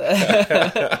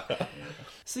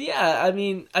 So yeah, I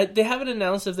mean, they haven't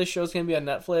announced if this show's going to be on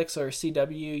Netflix or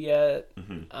CW yet.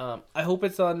 Mm-hmm. I hope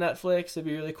it's on Netflix. It'd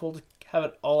be really cool to have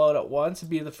it all out at once. It'd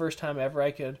be the first time ever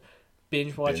I could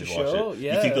binge watch a show.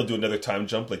 Yeah. You think they'll do another time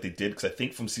jump like they did? Because I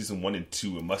think from season 1 and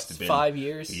 2 it must have been 5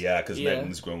 years. Yeah, because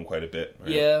Menton's grown quite a bit.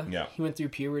 Right? Yeah. He went through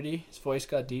puberty. His voice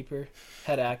got deeper.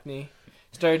 Had acne.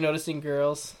 Started noticing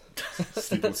girls.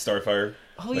 Sleeping with Starfire.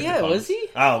 Oh, like yeah, was he?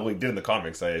 Oh, he did in the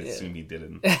comics. I assume he did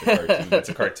in the cartoon. It's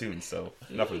a cartoon, so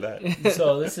enough of that.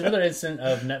 So this is another instance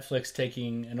of Netflix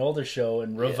taking an older show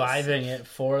and reviving it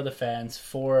for the fans,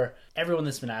 for everyone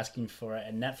that's been asking for it,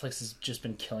 and Netflix has just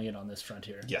been killing it on this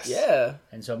frontier. Yes. Yeah.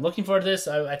 And so I'm looking forward to this.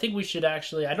 I think we should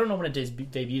actually... I don't know when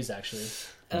it debuts, actually.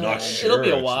 I'm not sure. It'll be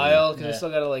a while, because I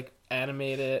still got to,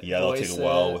 animate it. Yeah, it'll take a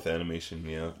while with animation,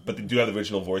 yeah. But they do have the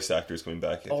original voice actors coming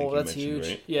back, I think that's huge.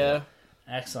 Right? Yeah.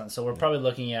 Excellent. So we're probably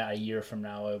looking at a year from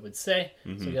now, I would say.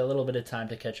 Mm-hmm. So we got a little bit of time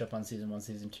to catch up on season 1,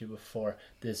 season 2 before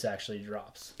this actually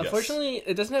drops. Yes. Unfortunately,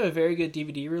 it doesn't have a very good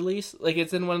DVD release. Like,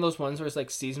 it's in one of those ones where it's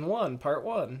like season 1, part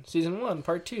 1, season 1,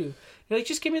 part 2. You're like,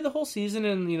 just give me the whole season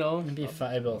and, It'd be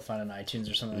able to find on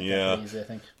iTunes or something like that easy, I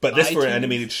think. But this, for an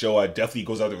animated show, definitely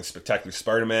goes out there with Spectacular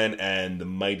Spider-Man and the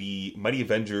Mighty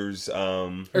Avengers.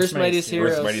 Earth's Mightiest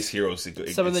Heroes. Earth's Mightiest Heroes.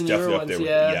 Some of the newer ones,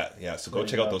 yeah. So go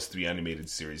check out those 3 animated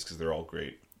series, because they're all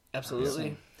great.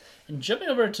 Absolutely. And jumping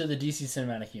over to the DC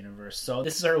Cinematic Universe. So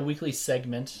this is our weekly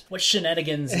segment. What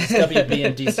shenanigans is WB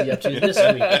and DC up to this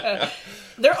week?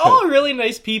 They're all really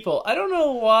nice people. I don't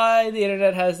know why the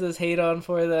internet has this hate on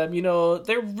for them.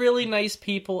 They're really nice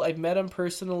people. I've met them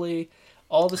personally.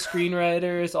 All the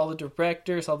screenwriters, all the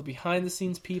directors, all the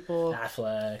behind-the-scenes people.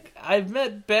 Affleck. I've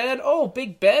met Ben. Oh,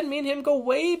 Big Ben. Me and him go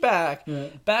way back. Yeah.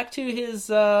 Back to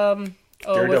his...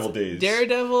 Daredevil days.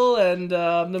 Daredevil and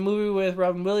the movie with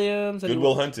Robin Williams. And Good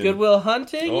Will Hunting. Good Will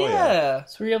Hunting, yeah.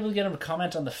 So were you able to get him to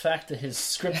comment on the fact that his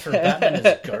script for Batman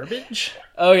is garbage?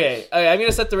 Okay, I'm going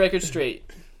to set the record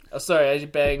straight. Oh, sorry, I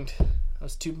banged. I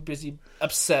was too busy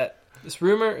upset. This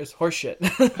rumor is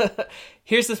horseshit.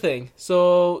 Here's the thing.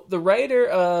 So the writer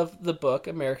of the book,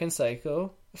 American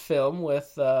Psycho, film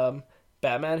with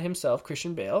Batman himself,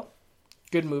 Christian Bale.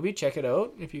 Good movie. Check it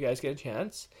out if you guys get a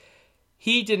chance.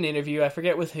 He did an interview, I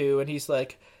forget with who, and he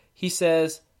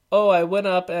says, oh, I went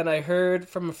up and I heard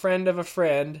from a friend of a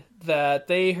friend that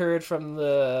they heard from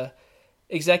the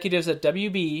executives at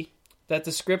WB that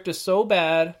the script is so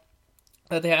bad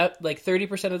that they have,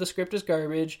 30% of the script is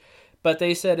garbage, but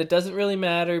they said it doesn't really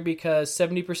matter because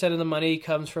 70% of the money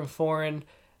comes from foreign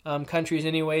countries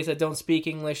anyways that don't speak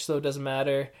English, so it doesn't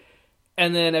matter.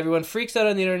 And then everyone freaks out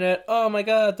on the internet. Oh my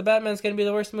god, the Batman's going to be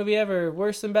the worst movie ever.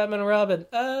 Worse than Batman and Robin.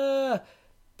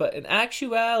 But in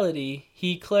actuality,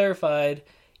 he clarified,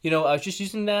 I was just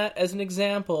using that as an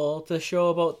example to show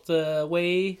about the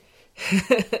way...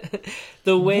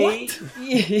 What?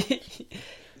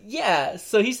 Yeah,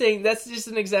 so he's saying that's just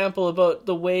an example about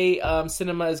the way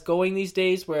cinema is going these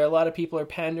days, where a lot of people are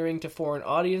pandering to foreign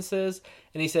audiences.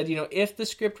 And he said, if the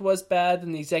script was bad,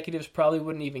 then the executives probably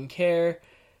wouldn't even care.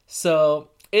 So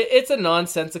it's a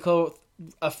nonsensical,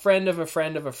 a friend of a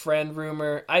friend of a friend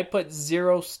rumor. I put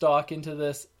zero stock into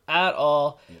this at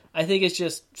all. Yeah. I think it's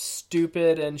just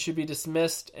stupid and should be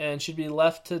dismissed and should be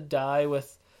left to die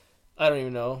with, I don't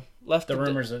even know. The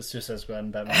rumors that Suicide Squad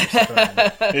and Batman.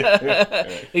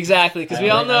 Exactly, because we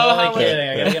all know how much...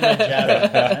 I gotta get my jab.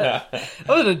 That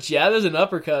wasn't a jab, that was an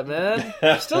uppercut, man.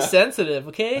 I'm still sensitive,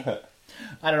 okay?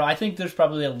 I don't know. I think there's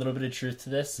probably a little bit of truth to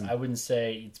this. I wouldn't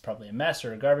say it's probably a mess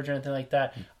or a garbage or anything like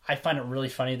that. I find it really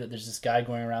funny that there's this guy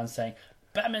going around saying,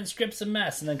 Batman script's a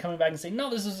mess, and then coming back and saying, no,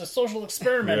 this is a social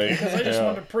experiment Right. because I just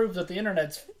want to prove that the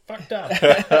internet's fucked up.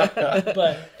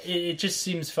 But it just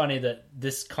seems funny that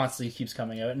this constantly keeps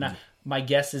coming out. Now, my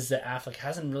guess is that Affleck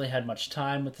hasn't really had much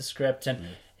time with the script, and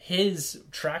his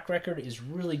track record is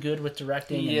really good with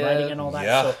directing and writing and all that.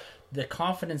 Yeah. So the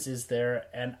confidence is there,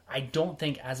 and I don't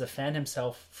think as a fan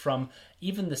himself, from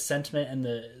even the sentiment and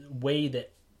the way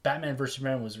that Batman vs.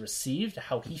 Superman was received,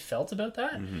 how he felt about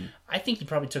that, I think he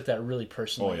probably took that really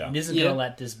personally. Oh, yeah. And isn't going to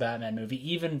let this Batman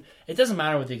movie, even, it doesn't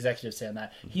matter what the executives say on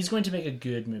that, he's going to make a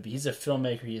good movie. He's a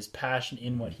filmmaker, he is passionate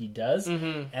in what he does,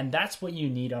 and that's what you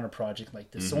need on a project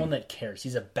like this. Someone that cares.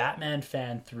 He's a Batman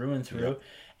fan through and through,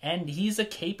 and he's a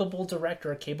capable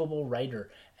director, a capable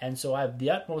writer. And so I have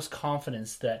the utmost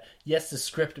confidence that, yes, the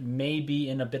script may be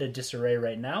in a bit of disarray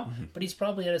right now, but he's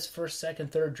probably at his first,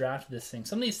 second, third draft of this thing.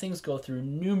 Some of these things go through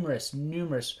numerous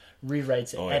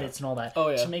rewrites and edits and all that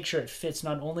to make sure it fits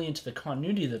not only into the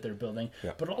continuity that they're building,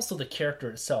 but also the character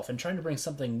itself. And trying to bring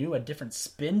something new, a different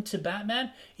spin to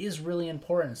Batman is really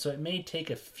important. So it may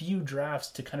take a few drafts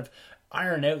to kind of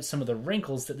iron out some of the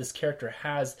wrinkles that this character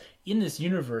has in this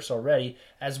universe already,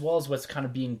 as well as what's kind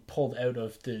of being pulled out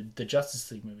of the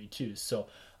Justice League movie too. So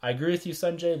I agree with you,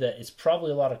 Sunjay, that it's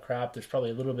probably a lot of crap. There's probably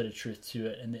a little bit of truth to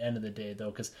it in the end of the day,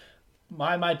 though, because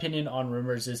my opinion on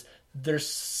rumors is they're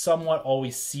somewhat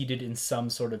always seated in some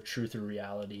sort of truth or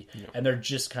reality, and they're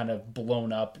just kind of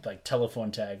blown up like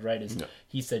telephone tag, right? It's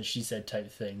he said, she said type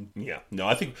thing. Yeah, no,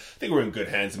 I think we're in good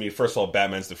hands. I mean, first of all,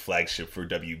 Batman's the flagship for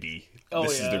WB.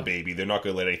 This is their baby. They're not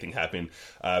going to let anything happen.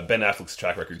 Ben Affleck's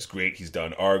track record is great. He's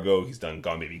done Argo. He's done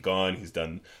Gone Baby Gone. He's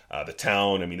done The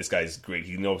Town. I mean, this guy's great.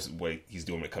 He knows what he's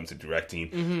doing when it comes to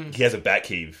directing. He has a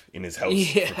Batcave in his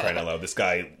house, for crying out loud. This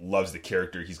guy loves the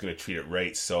character. He's going to treat it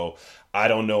right. So I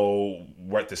don't know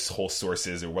what this whole source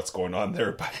is or what's going on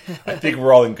there, but I think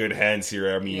we're all in good hands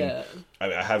here. I mean,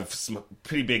 I have some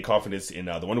pretty big confidence in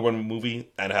the Wonder Woman movie,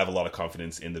 and I have a lot of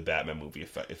confidence in the Batman movie,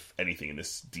 if anything, in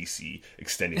this DC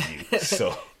extended view.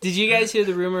 So, did you guys hear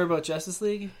the rumor about Justice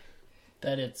League?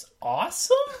 That it's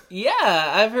awesome? Yeah,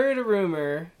 I've heard a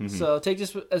rumor. So take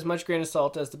this as much grain of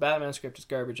salt as the Batman script is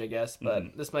garbage, I guess.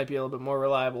 But this might be a little bit more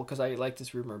reliable because I like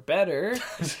this rumor better.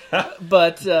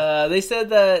 But they said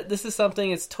that this is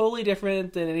something that's totally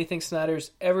different than anything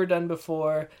Snyder's ever done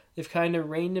before. They've kind of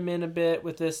reined him in a bit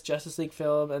with this Justice League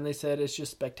film, and they said it's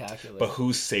just spectacular. But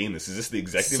who's saying this? Is this the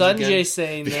executives Sunjay again?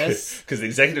 saying this. Because the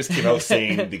executives came out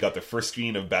saying they got the first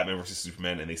screen of Batman vs.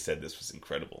 Superman, and they said this was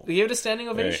incredible. They gave it a standing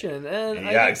ovation. Right. And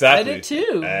exactly. I did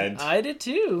too. And I did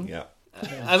too. Yeah.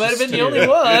 I might have been the only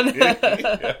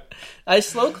one. I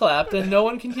slow clapped and no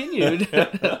one continued.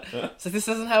 It's like, this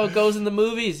isn't how it goes in the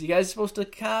movies. You guys are supposed to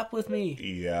clap with me.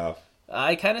 Yeah.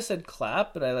 I kind of said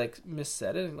clap, but I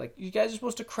missaid it. Like, you guys are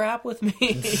supposed to crap with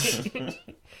me.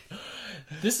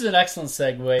 This is an excellent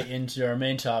segue into our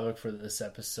main topic for this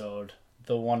episode,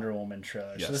 the Wonder Woman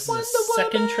trailer. Yes. So this is the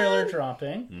second trailer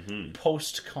dropping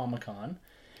post Comic-Con,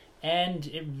 and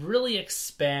it really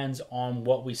expands on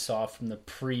what we saw from the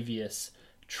previous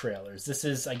trailers. This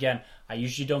is, again, I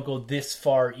usually don't go this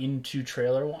far into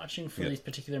trailer watching for these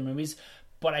particular movies,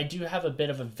 but I do have a bit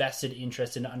of a vested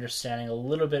interest in understanding a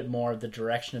little bit more of the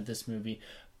direction of this movie,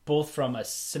 both from a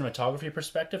cinematography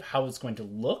perspective, how it's going to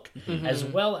look, as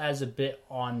well as a bit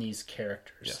on these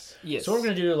characters. Yes. So we're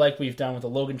going to do like we've done with the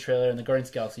Logan trailer and the Guardians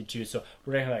of the Galaxy 2. So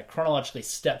we're going to chronologically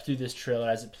step through this trailer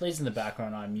as it plays in the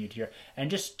background on mute here, and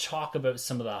just talk about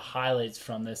some of the highlights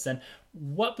from this and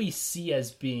what we see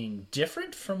as being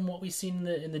different from what we've seen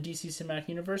in the DC Cinematic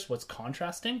Universe, what's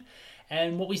contrasting,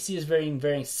 and what we see is very,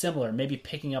 very similar, maybe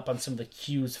picking up on some of the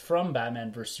cues from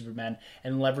Batman vs. Superman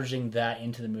and leveraging that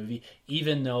into the movie,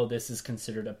 even though this is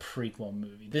considered a prequel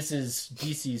movie. This is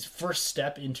DC's first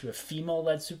step into a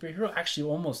female-led superhero,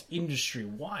 actually almost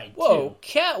industry-wide, Whoa, too.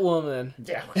 Catwoman.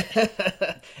 Yeah.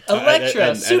 Elektra,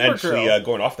 and Supergirl. actually,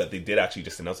 going off that, they did actually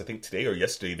just announce, I think today or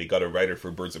yesterday, they got a writer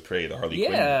for Birds of Prey, the Harley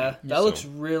Quinn movie. That looks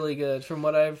really good from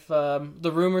what I've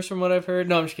the rumors from what I've heard.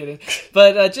 No, I'm just kidding.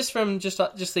 But just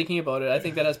thinking about it, I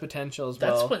think that has potential as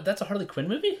well. That's a Harley Quinn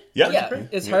movie? Yeah,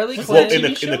 it's Harley Quinn. Well,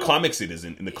 in the comics it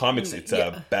isn't. In the comics it's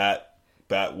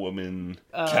Batwoman,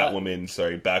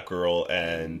 Catwoman, Batgirl,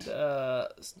 and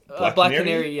Black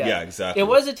Canary. Yeah, exactly. It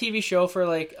was a TV show for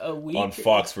like a week on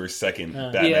Fox for a second.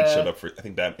 Batman showed up for, I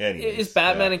think, Batman. Is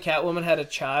Batman and Catwoman had a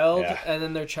child, and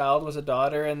then their child was a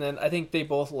daughter, and then I think they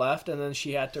both left, and then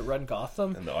she had to run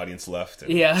Gotham, and the audience left.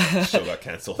 And the show got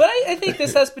canceled. But I think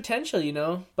this has potential,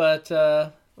 But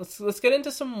let's get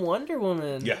into some Wonder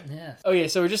Woman. Yeah. Okay,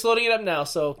 so we're just loading it up now.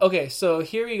 So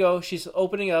here we go. She's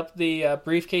opening up the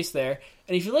briefcase there,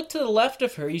 and if you look to the left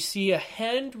of her, you see a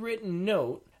handwritten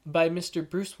note by Mr.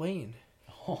 Bruce Wayne.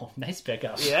 Oh, nice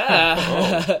pickup.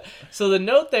 Yeah. So the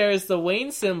note there is the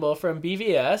Wayne symbol from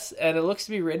BVS, and it looks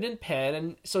to be written in pen.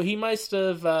 And so he must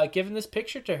have given this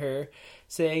picture to her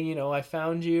saying, you know, I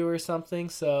found you or something.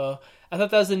 So I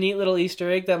thought that was a neat little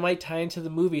Easter egg that might tie into the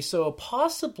movie. So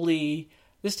possibly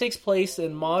this takes place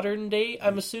in modern day,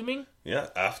 I'm assuming. Yeah,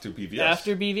 after BVS.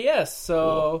 After BVS.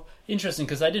 So Cool. Interesting,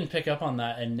 because I didn't pick up on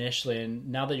that initially, and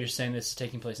now that you're saying this is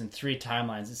taking place in 3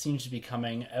 timelines, it seems to be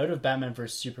coming out of Batman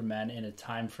vs. Superman in a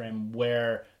time frame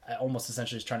where almost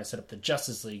essentially is trying to set up the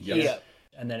Justice League. Yes. yeah.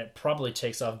 And then it probably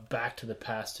takes off back to the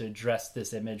past to address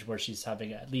this image where she's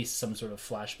having at least some sort of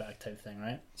flashback type thing,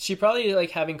 right? She probably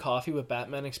like having coffee with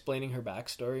Batman explaining her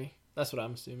backstory. That's what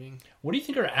I'm assuming. What do you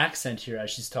think her accent here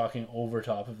as she's talking over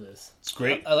top of this? It's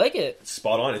great. I like it.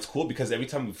 Spot on. It's cool because every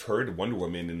time we've heard Wonder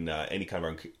Woman in any kind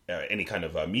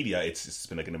of media, it's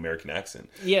been like an American accent.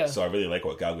 Yeah. So I really like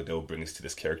what Gal Gadot brings to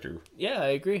this character. Yeah, I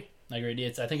agree. I agree.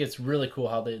 I think it's really cool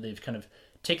how they've kind of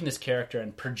taken this character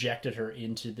and projected her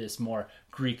into this more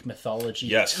Greek mythology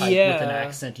Yes. type Yeah. with an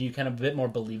accent. You kind of a bit more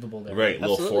believable there. Right, a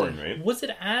little Absolutely. foreign, right? Was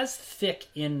it as thick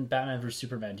in Batman vs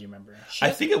Superman? Do you remember? I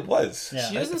think it was. Yeah.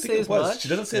 She I doesn't think say it as was. much. She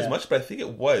doesn't say as Yeah. much, but I think it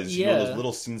was. You Yeah. know, those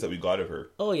little scenes that we got of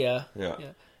her. Oh, yeah. Yeah.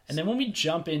 And then when we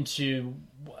jump into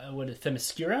what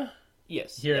Themyscira,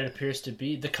 Yes. here it appears to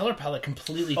be, the color palette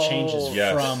completely changes Oh.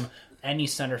 Yes. from any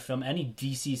center film, any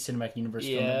DC Cinematic Universe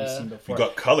film that we've Yeah. seen We before.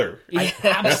 got color. I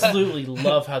absolutely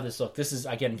love how this looks. This is,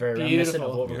 again, very reminiscent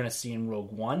Beautiful. of what we're going to see in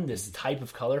Rogue One, this type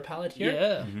of color palette here.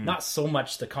 Yeah. Not so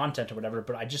much the content or whatever,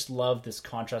 but I just love this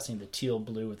contrasting the teal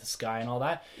blue with the sky and all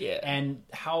that. Yeah. And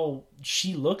how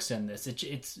she looks in this.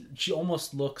 She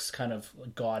almost looks kind of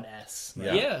goddess.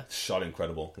 Right? Yeah. Shot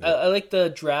incredible. I like the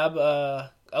drab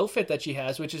outfit that she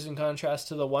has, which is in contrast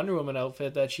to the Wonder Woman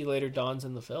outfit that she later dons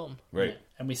in the film. Right.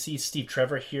 And we see Steve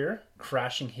Trevor here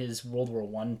crashing his World War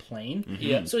I plane.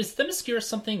 Yeah. So is Themyscira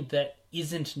something that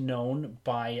isn't known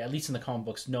by, at least in the comic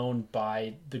books, known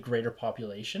by the greater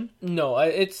population? No,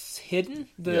 it's hidden.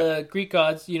 The Greek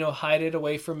gods, hide it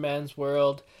away from man's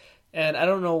world. And I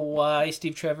don't know why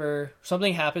Steve Trevor,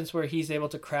 something happens where he's able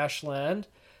to crash land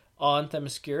on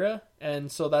Themyscira.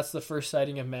 And so that's the first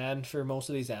sighting of man for most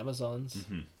of these Amazons.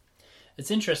 Mm-hmm. It's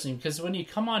interesting because when you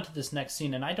come on to this next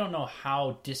scene, and I don't know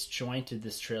how disjointed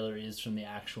this trailer is from the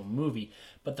actual movie,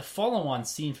 but the follow-on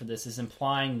scene for this is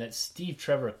implying that Steve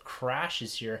Trevor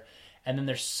crashes here, and then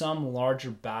there's some larger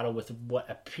battle with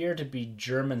what appear to be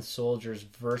German soldiers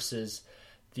versus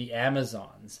the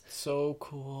Amazons. So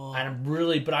cool. And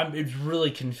it's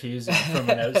really confusing from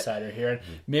an outsider here. And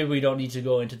maybe we don't need to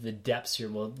go into the depths here.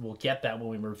 We'll get that when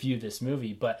we review this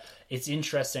movie. But it's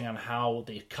interesting on how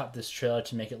they cut this trailer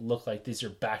to make it look like these are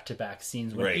back-to-back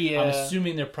scenes. Right. Yeah. I'm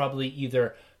assuming they're probably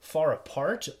either far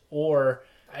apart or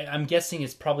I'm guessing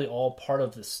it's probably all part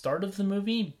of the start of the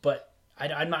movie. But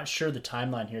I'm not sure the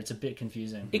timeline here. It's a bit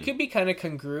confusing. It could be kind of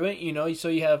congruent, so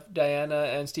you have Diana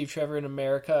and Steve Trevor in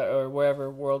America or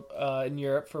wherever in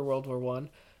Europe for World War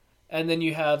One, and then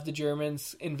you have the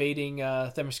Germans invading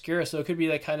Themyscira. So it could be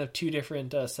like kind of two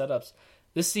different setups.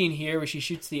 This scene here where she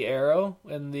shoots the arrow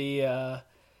and the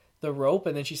rope,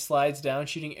 and then she slides down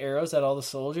shooting arrows at all the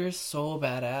soldiers, so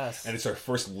badass. And it's our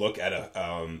first look at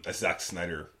a Zack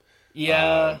Snyder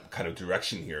kind of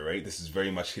direction here, right? This is very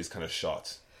much his kind of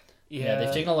shots. Yeah,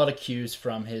 they've taken a lot of cues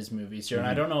from his movies here, and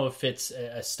I don't know if it's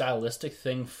a stylistic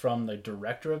thing from the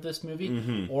director of this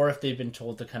movie, or if they've been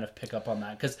told to kind of pick up on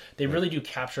that, because they really do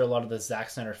capture a lot of the Zack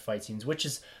Snyder fight scenes, which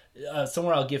is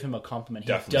somewhere I'll give him a compliment.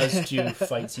 He does do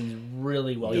fight scenes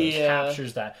really well. He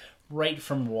captures that right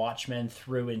from Watchmen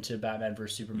through into Batman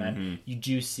vs. Superman. You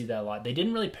do see that a lot. They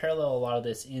didn't really parallel a lot of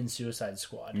this in Suicide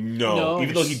Squad. No.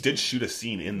 Even though he did shoot a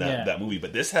scene in that movie,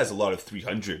 but this has a lot of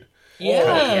 300.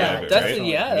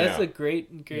 That's a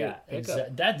great Yeah,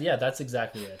 pickup. that's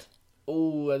exactly it.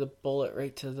 Oh, the bullet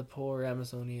right to the poor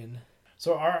Amazonian.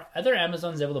 So are other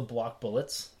Amazons able to block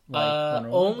bullets? Like Wonder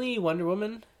Woman? Only Wonder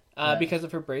Woman, because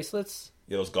of her bracelets.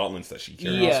 Yeah, those gauntlets that she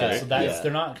carries. Yeah. Right? So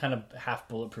they're not kind of half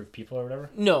bulletproof people or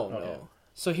whatever? No.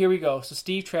 So here we go. So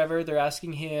Steve Trevor, they're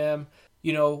asking him,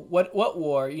 what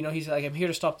war? He's like, I'm here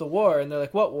to stop the war. And they're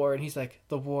like, what war? And he's like,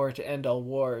 the war to end all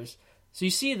wars. So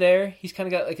you see there, he's kind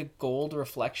of got like a gold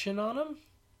reflection on him.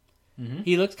 Mm-hmm.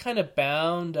 He looks kind of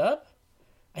bound up.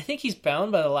 I think he's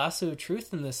bound by the lasso of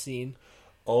truth in this scene.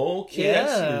 Okay, I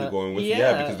see where you're going with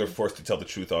because they're forced to tell the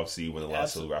truth, obviously, when the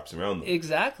lasso wraps around them.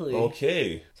 Exactly.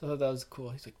 Okay. So I thought that was cool.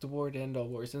 He's like, the war to end all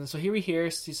wars. And so here we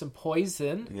see some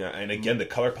poison. Yeah, and again, the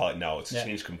color palette now, it's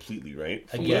changed completely, right?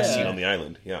 From what Yeah. I've seen on the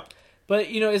island, yeah. But,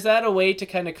 is that a way to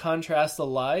kind of contrast the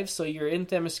lives? So you're in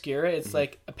Themyscira, it's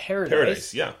like a paradise.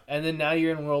 Paradise, yeah. And then now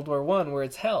you're in World War I, where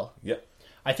it's hell. Yeah.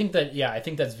 I think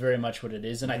that's very much what it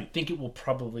is, and I think it will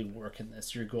probably work in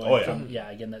this. You're going from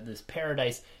again this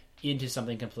paradise into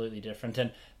something completely different,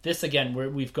 and this again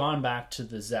we've gone back to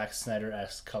the Zack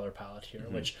Snyder-esque color palette here,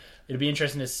 which it'll be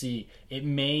interesting to see. It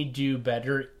may do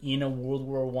better in a World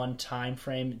War I time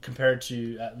frame compared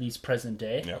to at least present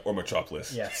day, or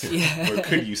Metropolis. Yes, or it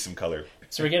could use some color.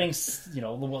 So we're getting,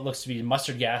 what looks to be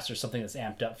mustard gas or something that's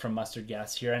amped up from mustard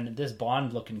gas here, and this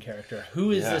Bond-looking character.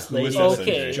 Who is this lady?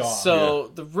 Okay,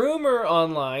 so the rumor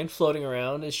online floating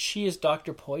around is she is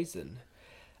Dr. Poison,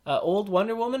 old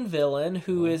Wonder Woman villain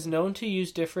who is known to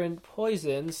use different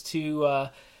poisons to.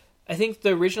 I think the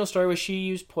original story was she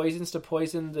used poisons to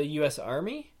poison the U.S.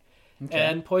 Army. Okay.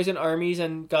 And poison armies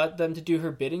and got them to do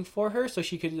her bidding for her, so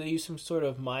she could use some sort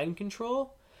of mind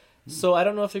control. So I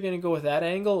don't know if they're going to go with that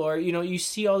angle, or you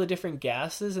see all the different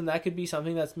gases, and that could be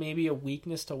something that's maybe a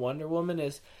weakness to Wonder Woman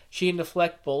is she can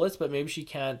deflect bullets, but maybe she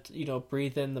can't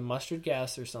breathe in the mustard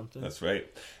gas or something. That's right.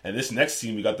 And this next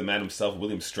scene, we got the man himself,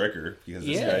 William Stryker, because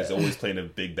this guy is always playing a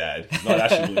big bad. Not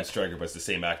actually William Stryker, but it's the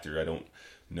same actor. I don't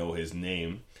know his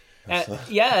name. And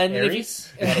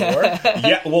Ares. Ares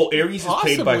is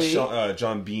played by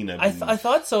John Bean. I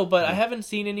thought so, but I haven't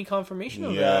seen any confirmation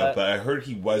of that. Yeah, but I heard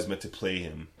he was meant to play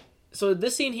him. So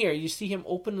this scene here, you see him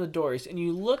open the doors, and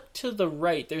you look to the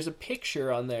right. There's a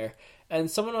picture on there, and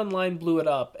someone online blew it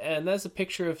up, and that's a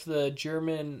picture of the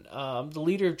German, the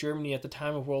leader of Germany at the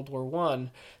time of World War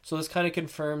One. So this kind of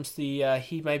confirms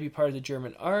he might be part of the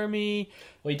German army.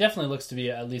 Well, he definitely looks to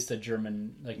be at least a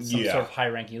German, some sort of high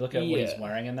ranking. You look at what he's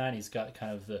wearing in that; he's got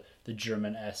kind of the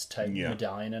German S type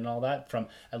medallion and all that from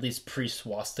at least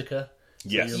pre-swastika. So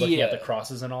you're looking at the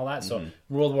crosses and all that. So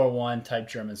World War One type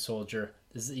German soldier.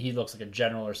 He looks like a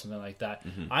general or something like that.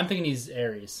 I'm thinking he's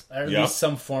Ares, or at least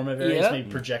some form of Ares, maybe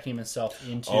projecting himself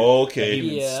into a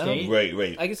human state.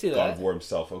 Right. I can see that. God of War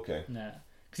himself. Okay. Nah,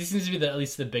 because he seems to be at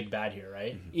least the big bad here,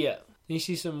 right? Yeah. You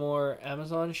see some more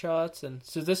Amazon shots, and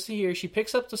so this here, she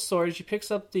picks up the sword, she picks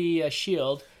up the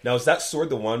shield. Now, is that sword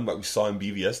the one that we saw in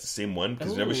BVS, the same one?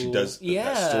 Because whenever she does,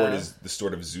 that sword is the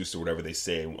sword of Zeus or whatever they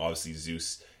say. And obviously,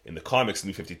 Zeus in the comics,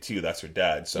 New 52, that's her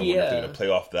dad. So I wonder if they're going to play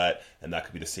off that, and that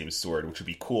could be the same sword, which would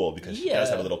be cool because she does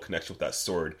have a little connection with that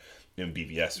sword in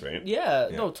BVS, right? Yeah,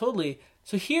 no, totally.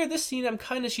 So here, this scene,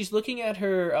 she's looking at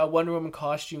her Wonder Woman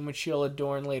costume, which she'll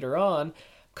adorn later on.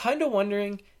 Kind of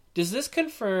wondering, does this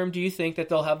confirm, do you think, that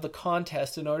they'll have the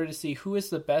contest in order to see who is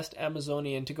the best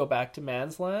Amazonian to go back to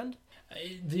Man's Land?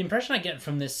 The impression I get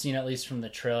from this scene, at least from the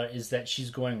trailer, is that she's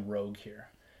going rogue here.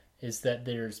 Is that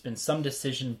there's been some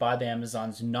decision by the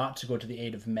Amazons not to go to the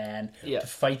aid of man to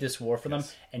fight this war for them,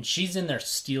 and she's in there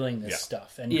stealing this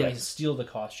stuff and going to steal the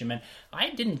costume. And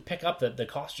I didn't pick up that the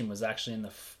costume was actually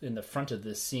in the front of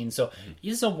this scene. So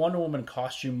is a Wonder Woman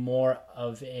costume more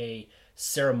of a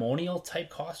ceremonial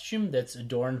type costume that's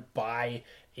adorned by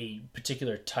a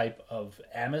particular type of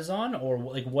Amazon, or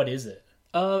what is it?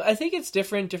 I think it's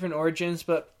different origins,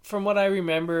 but from what I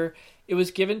remember, it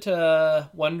was given to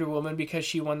Wonder Woman because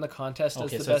she won the contest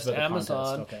as the best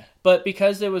Amazon. But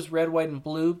because it was red, white, and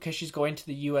blue, because she's going to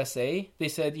the USA, they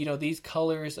said, these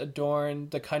colors adorn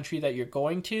the country that you're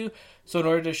going to. So in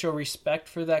order to show respect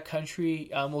for that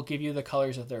country, we'll give you the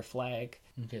colors of their flag.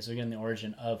 Okay, so again, the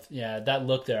origin of that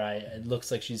look there. It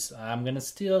looks like I'm gonna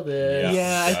steal this.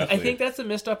 Yeah, exactly. I think that's a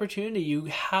missed opportunity. You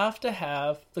have to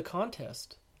have the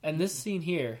contest. And this scene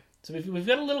here. So we've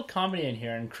got a little comedy in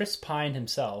here, and Chris Pine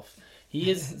himself,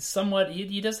 he is somewhat,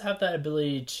 he does have that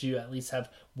ability to at least have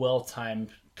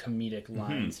well-timed comedic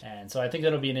lines. And so I think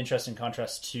that'll be an interesting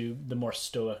contrast to the more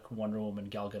stoic Wonder Woman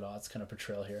Gal Gadot's kind of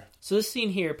portrayal here. So this scene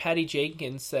here, Patty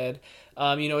Jenkins said,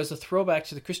 is a throwback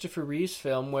to the Christopher Reeves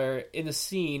film where in the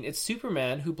scene, it's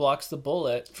Superman who blocks the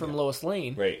bullet from Lois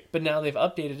Lane. Right. But now they've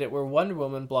updated it where Wonder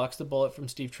Woman blocks the bullet from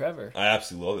Steve Trevor. I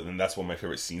absolutely love it, and that's one of my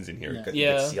favorite scenes in here. You get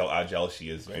to see how agile she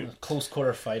is, right? Close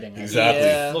quarter fighting. Exactly.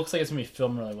 It looks like it's going to be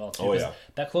filmed really well, too. Oh, yeah.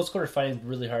 That close quarter fighting is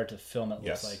really hard to film, it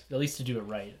looks like. At least to do it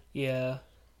right. Yeah.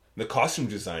 The costume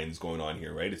design is going on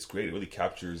here, right? It's great. It really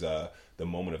captures the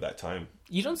moment of that time.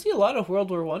 You don't see a lot of World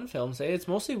War I films, eh? It's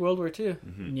mostly World War II.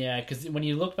 Yeah, because when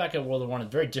you look back at World War I, it's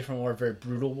a very different war, a very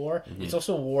brutal war. It's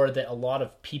also a war that a lot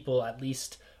of people, at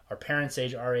least our parents'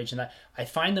 age, our age, and that I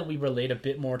find that we relate a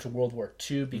bit more to World War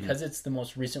II because it's the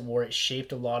most recent war. It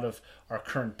shaped a lot of our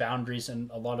current boundaries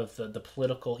and a lot of the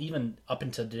political, even up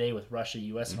until today with Russia,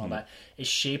 US, and all that. It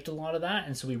shaped a lot of that,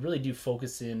 and so we really do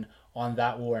focus in on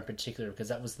that war in particular because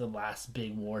that was the last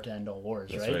big war to end all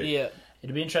wars, right? Yeah.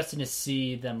 It'd be interesting to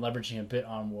see them leveraging a bit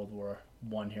on World War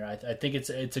I here. I think it's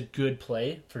a good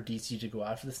play for DC to go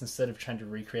after this instead of trying to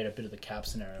recreate a bit of the Cap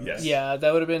scenario. Yes. Yeah,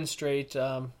 that would have been straight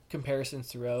comparisons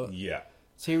throughout. Yeah.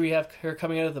 So here we have her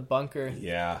coming out of the bunker.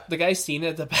 Yeah. The guy seen it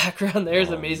in the background there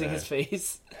is amazing, man. his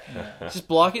face. Just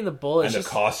blocking the bullet. And the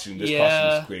costume. This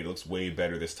costume is great. It looks way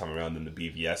better this time around than the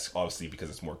BVS, obviously, because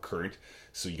it's more current.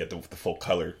 So you get the full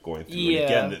color going through. Yeah.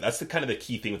 And again, that's the kind of the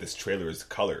key thing with this trailer is the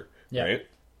color, right?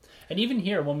 And even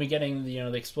here, when we're getting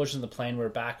the explosion of the plane, we're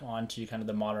back onto kind of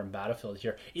the modern battlefield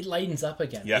here. It lightens up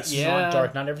again. Yes. It's not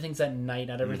dark. Not everything's at night.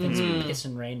 Not everything's piss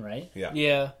and rain, right?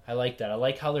 Yeah. I like that. I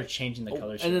like how they're changing the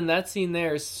colors. And then that scene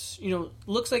there is,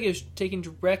 looks like it was taken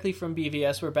directly from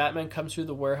BVS, where Batman comes through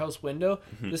the warehouse window.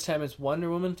 This time it's Wonder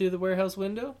Woman through the warehouse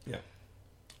window. Yeah.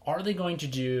 Are they going to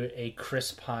do a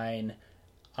Chris Pine,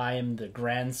 I am the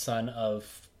grandson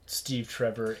of Steve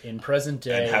Trevor in present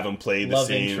day, and have him play the love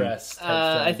same interest type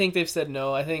I thing? think they've said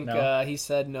no. I think No? he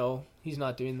said no. He's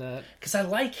not doing that. Because I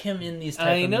like him in these type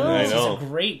I of know. movies. I know. He's a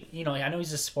great, I know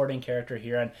he's a supporting character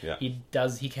here, and Yeah.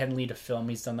 he can lead a film.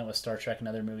 He's done that with Star Trek and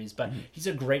other movies, but he's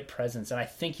a great presence, and I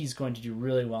think he's going to do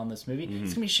really well in this movie. It's going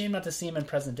to be a shame not to see him in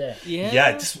present day. Yeah,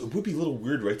 it would be a little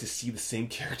weird, right, to see the same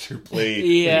character play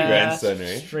Yeah. the grandson,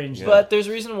 right? Strange. Yeah. But there's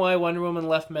a reason why Wonder Woman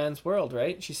left man's world,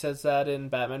 right? She says that in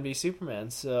Batman v Superman.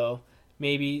 So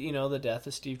maybe, the death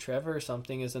of Steve Trevor or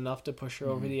something is enough to push her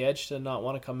over the edge to not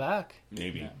want to come back.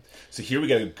 Maybe. Yeah. So here we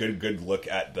get a good look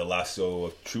at the lasso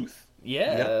of truth.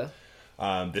 Yeah.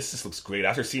 This just looks great.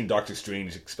 After seeing Doctor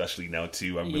Strange, especially now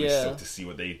too, I'm really stoked to see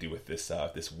what they do with this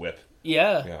this whip.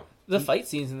 Yeah. The fight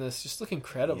scenes in this just look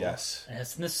incredible. Yes.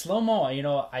 Yes, and the slow-mo,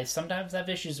 I sometimes have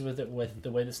issues with it with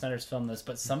the way that Snyder's filmed this,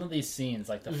 but some of these scenes,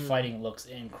 like the fighting looks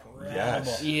incredible.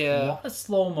 Yes. Yeah. A lot of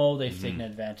slow-mo they've taken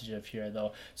advantage of here,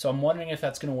 though. So I'm wondering if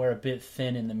that's going to wear a bit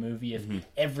thin in the movie, if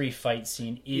every fight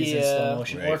scene is in slow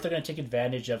motion, or if they're going to take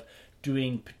advantage of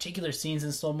doing particular scenes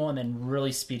in slow-mo and then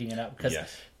really speeding it up. Because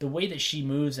the way that she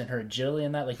moves and her agility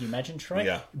in that, like you mentioned,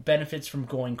 Troy, benefits from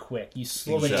going quick. You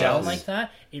slow it down like that,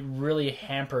 it really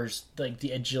hampers like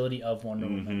the agility of Wonder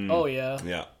Woman. Oh, yeah.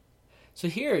 Yeah. So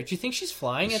here, do you think she's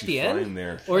flying at the flying end?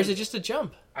 there? Or is it just a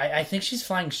jump? I think she's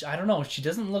flying. I don't know. She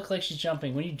doesn't look like she's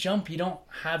jumping. When you jump, you don't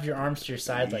have your arms to your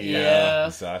side like that. Yeah.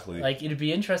 Exactly. Like, it'd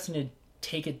be interesting to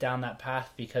take it down that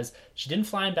path, because she didn't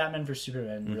fly in Batman vs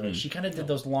Superman, really. She kind of did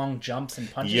those long jumps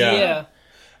and punches. Yeah.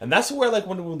 And that's where I like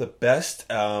Wonder Woman the best,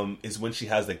 is when she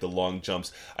has like the long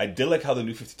jumps. I did like how the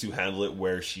New 52 handled it,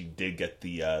 where she did get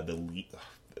the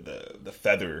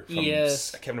feather from I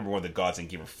can't remember one of the gods and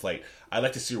gave her flight. I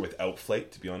like to see her without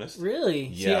flight, to be honest. Really?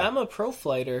 Yeah. See, I'm a pro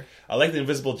fighter. I like the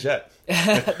invisible jet.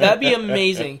 That'd be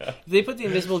amazing. If they put the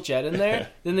invisible jet in there,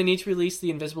 then they need to release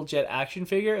the invisible jet action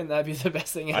figure, and that'd be the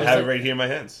best thing ever. I have it right here in my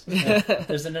hands.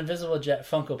 There's an invisible jet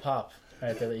Funko Pop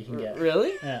right there that you can get.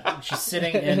 Really? Yeah. She's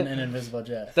sitting in an invisible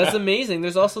jet. That's amazing.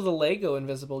 There's also the Lego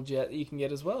invisible jet that you can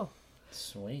get as well.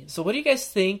 Sweet. So what do you guys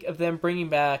think of them bringing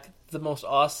back the most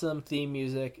awesome theme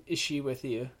music, Is She With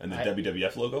You? And the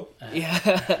WWF logo? Yeah.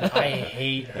 I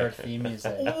hate her theme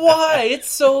music. Why? It's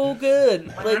so good.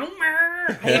 Like, I don't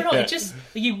know. It just,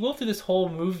 like, you go through this whole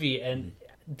movie and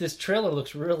this trailer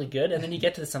looks really good, and then you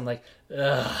get to this, I'm like,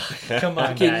 ugh, come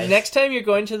on, okay, guys. next time you're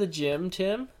going to the gym,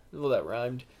 Tim, well, that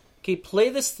rhymed. Okay, play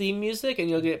this theme music and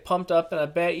you'll get pumped up, and I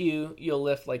bet you'll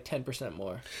lift like 10%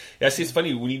 more. Yeah, see, it's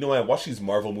funny, when I watch these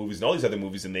Marvel movies and all these other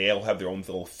movies, and they all have their own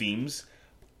little themes,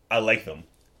 I like them.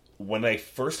 When I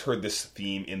first heard this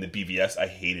theme in the BVS, I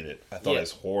hated it. I thought it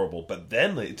was horrible. But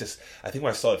then I think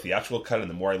when I saw the theatrical cut and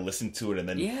the more I listened to it, and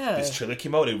then this trailer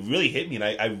came out, it really hit me, and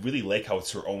I really like how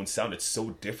it's her own sound. It's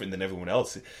so different than everyone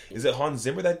else. Is it Hans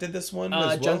Zimmer that did this one as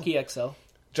well? Junkie XL.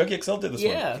 Junkie XL did this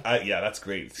one. Yeah, that's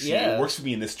great. Yeah. It works for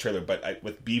me in this trailer, but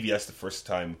with BVS the first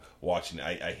time watching it,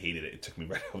 I hated it. It took me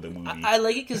right out of the movie. I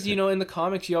like it because, in the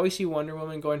comics, you always see Wonder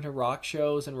Woman going to rock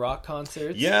shows and rock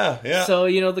concerts. Yeah. So,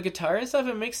 the guitar and stuff,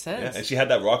 it makes sense. Yeah, and she had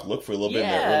that rock look for a little bit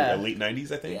in the late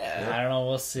 90s, I think. Yeah. I don't know.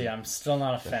 We'll see. I'm still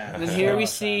not a fan. And then here we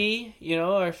see,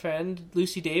 our friend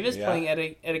Lucy Davis playing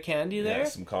Etta Candy there. Yeah,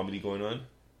 some comedy going on.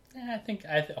 Yeah, I think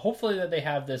hopefully that they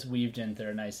have this weaved in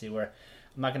there nicely, where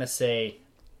I'm not going to say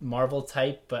Marvel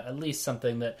type, but at least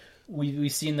something that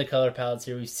we've seen the color palettes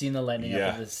here, we've seen the lighting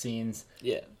up of the scenes.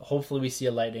 Yeah, hopefully we see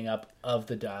a lighting up of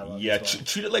the dialogue. Yeah,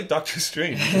 treat it like Doctor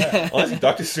Strange. Honestly,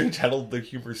 Doctor Strange handled the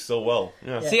humor so well.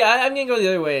 Yeah. See, I'm gonna go the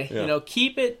other way. Yeah.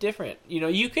 Keep it different.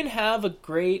 You can have a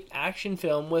great action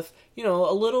film with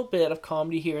a little bit of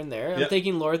comedy here and there. I'm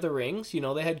thinking Lord of the Rings.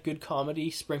 They had good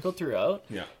comedy sprinkled throughout.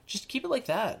 Yeah, just keep it like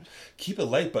that. Keep it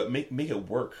light, but make it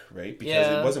work, right? Because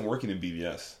it wasn't working in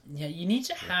BVS. Yeah, you need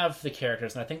to have the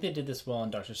characters, and I think they did this well in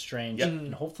Doctor Strange,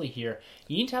 and hopefully here,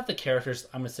 you need to have the characters,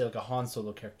 I'm going to say like a Han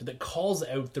Solo character, that calls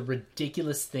out the ridiculous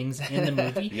ridiculous things in the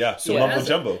movie. Yeah, so Yeah. mumbo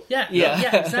jumbo.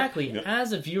 Yeah, exactly. Yeah.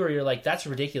 As a viewer, you're like, that's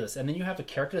ridiculous. And then you have a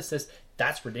character that says,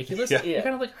 that's ridiculous. Yeah. You're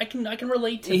kind of like, I can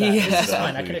relate to that. Yeah. This is fine. I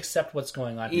Exactly. can accept what's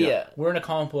going on. Yeah. We're in a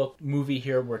comic book movie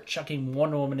here. We're chucking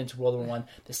Wonder Woman into World War One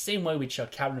the same way we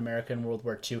chuck Captain America in World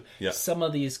War Two. Yeah. Some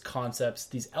of these concepts,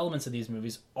 these elements of these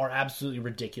movies are absolutely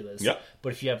ridiculous. Yeah.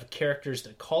 But if you have characters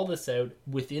that call this out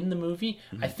within the movie,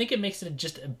 I think it makes it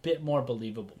just a bit more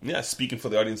believable. Yeah, speaking for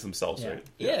the audience themselves, Yeah. right?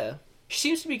 Yeah. She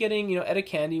seems to be getting, Etta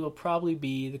Candy will probably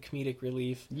be the comedic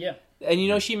relief. Yeah.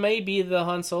 And, she may be the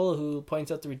Han Solo who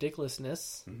points out the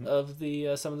ridiculousness of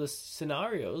the some of the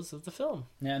scenarios of the film.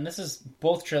 Yeah, and this is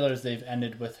both trailers they've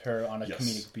ended with her on a Yes.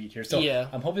 comedic beat here. So Yeah.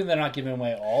 I'm hoping they're not giving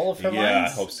away all of her Yeah,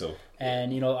 lines. I hope so.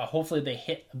 And hopefully they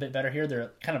hit a bit better here.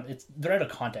 They're they're out of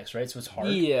context, right? So it's hard.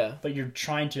 Yeah. But you're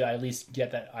trying to at least get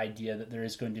that idea that there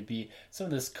is going to be some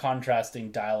of this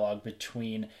contrasting dialogue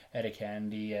between Etta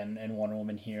Candy and Wonder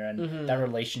Woman here, and that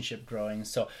relationship growing.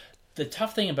 So the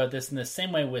tough thing about this, in the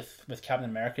same way with Captain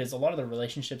America, is a lot of the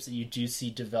relationships that you do see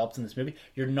developed in this movie,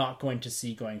 you're not going to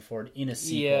see going forward in a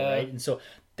sequel, Yeah. right? And so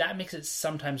that makes it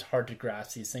sometimes hard to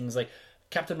grasp these things. Like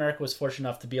Captain America was fortunate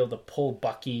enough to be able to pull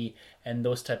Bucky and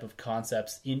those type of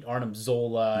concepts in Arnim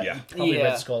Zola, Yeah. probably Yeah.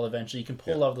 Red Skull eventually. You can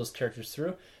pull a lot of those characters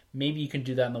through. Maybe you can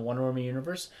do that in the Wonder Woman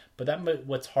universe, but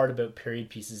what's hard about period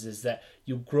pieces is that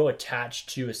you grow attached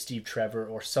to a Steve Trevor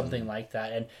or something like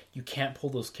that, and you can't pull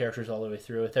those characters all the way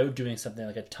through without doing something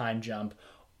like a time jump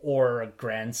or a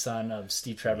grandson of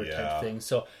Steve Trevor type thing.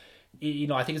 So,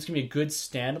 I think it's going to be a good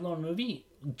standalone movie.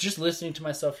 Just listening to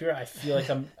myself here, I feel like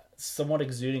I'm somewhat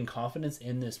exuding confidence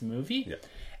in this movie. Yeah.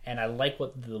 And I like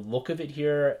the look of it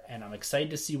here, and I'm excited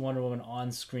to see Wonder Woman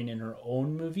on screen in her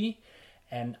own movie.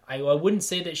 And I wouldn't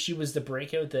say that she was the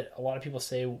breakout that a lot of people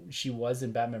say she was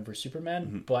in Batman vs.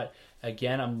 Superman. But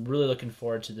again, I'm really looking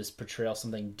forward to this portrayal,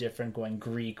 something different, going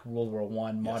Greek, World War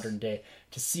One, modern day,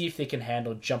 to see if they can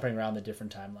handle jumping around the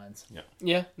different timelines. Yeah.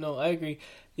 Yeah, no, I agree.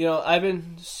 I've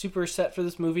been super set for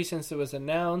this movie since it was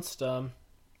announced. Gal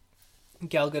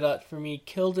Gadot, for me,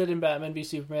 killed it in Batman v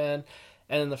Superman.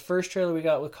 And then the first trailer we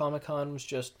got with Comic-Con was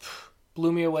just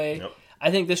blew me away. Yep.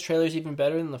 I think this trailer is even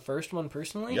better than the first one,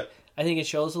 personally. Yep. I think it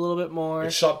shows a little bit more.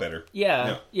 It's shot better.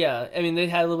 Yeah. I mean, they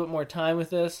had a little bit more time with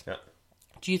this. Yeah.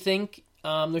 Do you think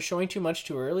they're showing too much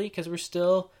too early? Because we're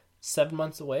still 7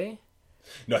 months away.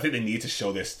 No, I think they need to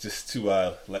show this just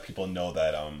to let people know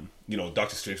that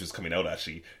Doctor Strange was coming out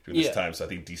actually during this time, so I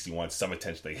think DC wants some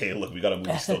attention. Like, hey, look, we got a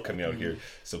movie still coming out here,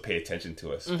 so pay attention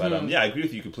to us. But I agree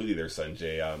with you completely there,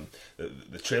 Sunjay.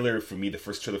 The trailer for me, the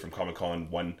first trailer from Comic-Con,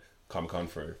 won Comic-Con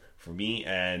for me,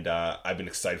 and I've been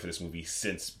excited for this movie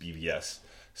since BVS.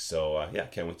 So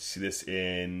can't wait to see this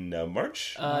in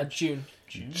March. June.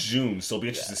 So it'll be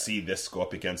interesting to see this go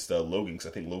up against Logan, because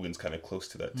I think Logan's kind of close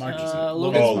to that. March.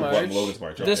 Logan's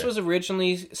March. Okay. This was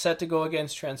originally set to go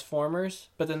against Transformers,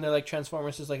 but then they're like,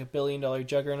 Transformers is like $1 billion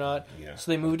juggernaut. Yeah.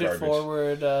 So they moved it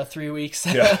forward 3 weeks.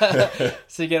 Yeah.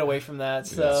 So you get away from that.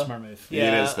 So Smart move.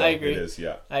 Yeah, it is, though. I agree. It is,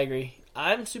 yeah. I agree.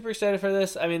 I'm super excited for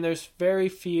this. I mean, there's very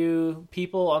few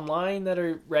people online that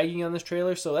are ragging on this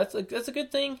trailer, so that's a good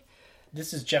thing.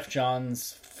 This is Jeff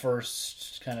Johns'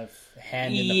 first kind of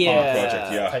hand in the Yeah. pocket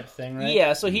Project, type thing, right?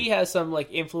 Yeah, so he has some like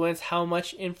influence. How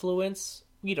much influence?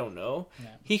 We don't know. Yeah.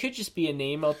 He could just be a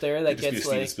name out there that Could just be a gets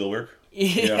Steven like Spielberg.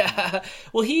 Yeah.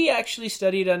 Well, he actually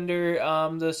studied under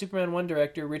the Superman 1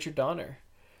 director, Richard Donner.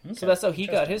 Okay. So that's how he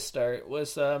got his start,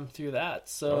 was through that.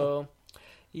 So,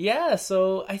 yeah,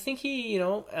 so I think he,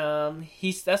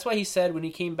 that's why he said when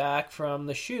he came back from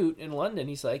the shoot in London,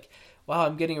 he's like, wow,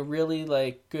 I'm getting a really,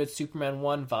 like, good Superman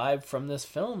 1 vibe from this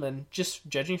film. And just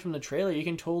judging from the trailer, you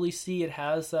can totally see it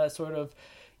has that sort of,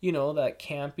 that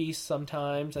campy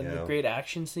sometimes and the great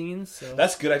action scenes. So.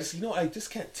 That's good. I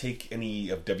just can't take any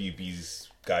of WB's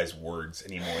guys' words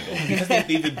anymore, though, because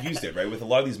they've abused it, right? With a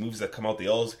lot of these movies that come out, they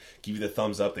all give you the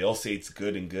thumbs up. They all say it's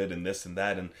good and this and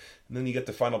that, and then you get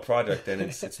the final project and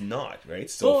it's not, right?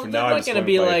 So well, for they're now, not going to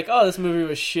be like, oh, this movie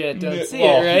was shit. Don't see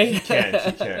it, right? You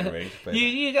can't, right? But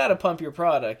you got to pump your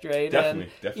product, right? definitely.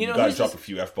 You got to drop a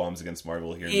few F-bombs against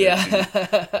Marvel here and there,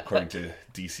 too, according to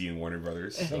DC and Warner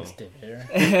Brothers. So. Thanks,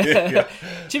 David.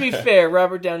 To be fair,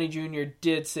 Robert Downey Jr.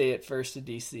 did say it first to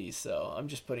DC, so I'm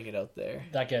just putting it out there.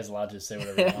 That guy's allowed to say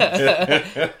whatever he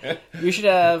wants. We should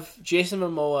have Jason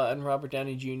Momoa and Robert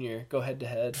Downey Jr. go head to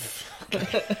head.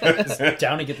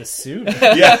 Downey get the suit.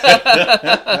 Yeah.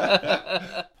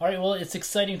 All right, well, it's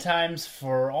exciting times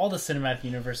for all the cinematic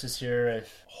universes here.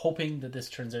 Hoping that this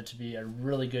turns out to be a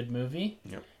really good movie.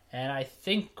 Yep. And I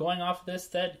think going off of this,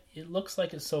 that it looks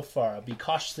like it so far. I'll be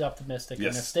cautiously optimistic. Yes.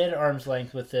 I'm going to stay at arm's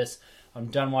length with this. I'm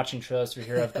done watching trailers for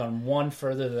here. I've gone one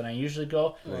further than I usually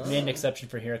go. I made an exception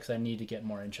for here because I need to get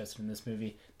more interested in this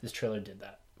movie. This trailer did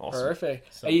that. Awesome.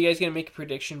 Perfect. So- Are you guys going to make a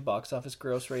prediction box office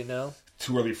gross right now?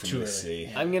 Too early for me Too to early.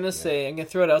 say. I'm going to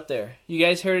throw it out there. You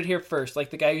guys heard it here first. Like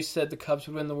the guy who said the Cubs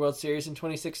would win the World Series in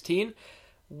 2016,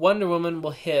 Wonder Woman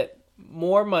will hit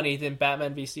more money than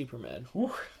Batman v Superman.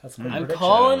 Whew, that's a good I'm prediction.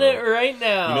 calling it right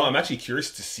now. You know, I'm actually curious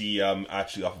to see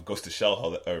actually off of Ghost in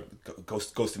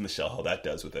the Shell how that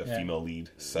does with a female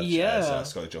lead such as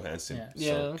Scarlett Johansson.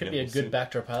 Yeah. Could be a good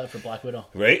backdoor pilot for Black Widow.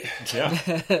 Right? Yeah.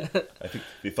 I think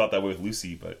they thought that way with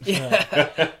Lucy, but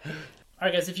All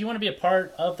right, guys, if you want to be a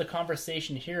part of the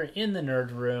conversation here in the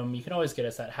Nerd Room, you can always get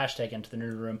us at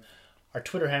 #IntoTheNerdRoom. Our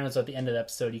Twitter handles at the end of the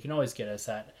episode. You can always get us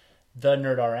at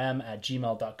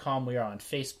thenerdrm@gmail.com. We are on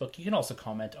Facebook. You can also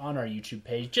comment on our YouTube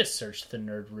page. Just search the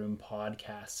Nerd Room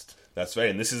Podcast. that's right.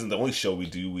 And this isn't the only show we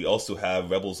do. We also have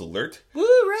Rebels Alert. Woo,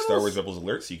 Rebels! Star Wars Rebels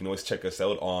Alert, so you can always check us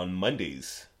out on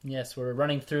Mondays. Yes, we're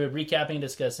running through, recapping,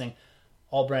 discussing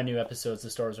all brand new episodes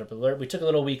of Star Wars Rebels Alert. We took a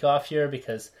little week off here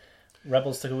because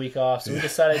Rebels took a week off, so we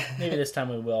decided maybe this time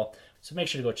we will. So make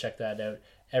sure to go check that out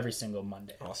every single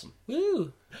Monday. Awesome.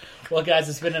 Woo! Well, guys,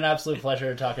 it's been an absolute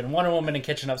pleasure talking Wonder Woman and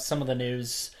catching up some of the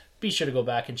news. Be sure to go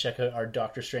back and check out our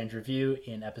Doctor Strange review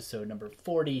in episode number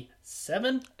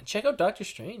 47. Check out Doctor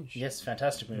Strange. Yes,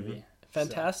 fantastic movie.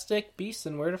 Fantastic Beasts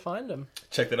and Where to Find Them.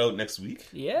 Check that out next week.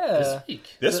 Yeah. This week.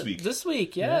 This week. This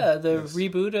week, yeah. The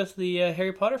reboot of the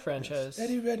Harry Potter franchise.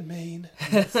 Eddie Redmayne.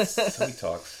 That's how he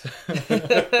talks.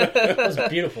 That was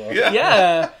beautiful.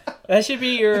 Yeah. That should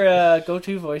be your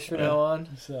go-to voice from now on.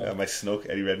 So, My Snoke,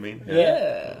 Eddie Redmayne.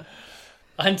 Yeah.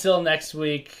 until next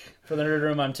week, for the Nerd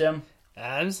Room, I'm Tim.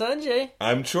 I'm Sunjay.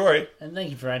 I'm Troy. And thank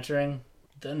you for entering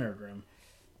the Nerd Room.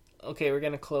 Okay, we're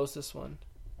going to close this one.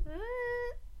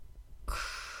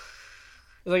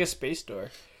 It's like a space door.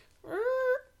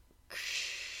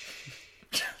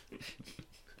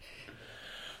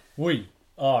 We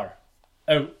are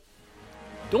out.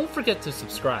 Don't forget to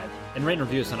subscribe and rate and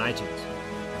review us on iTunes.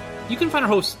 You can find our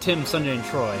hosts Tim, Sunjay, and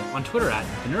Troy on Twitter at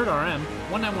TheNerdRM,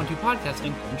 1912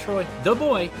 Podcasting, and Troy, the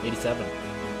Boy, 87.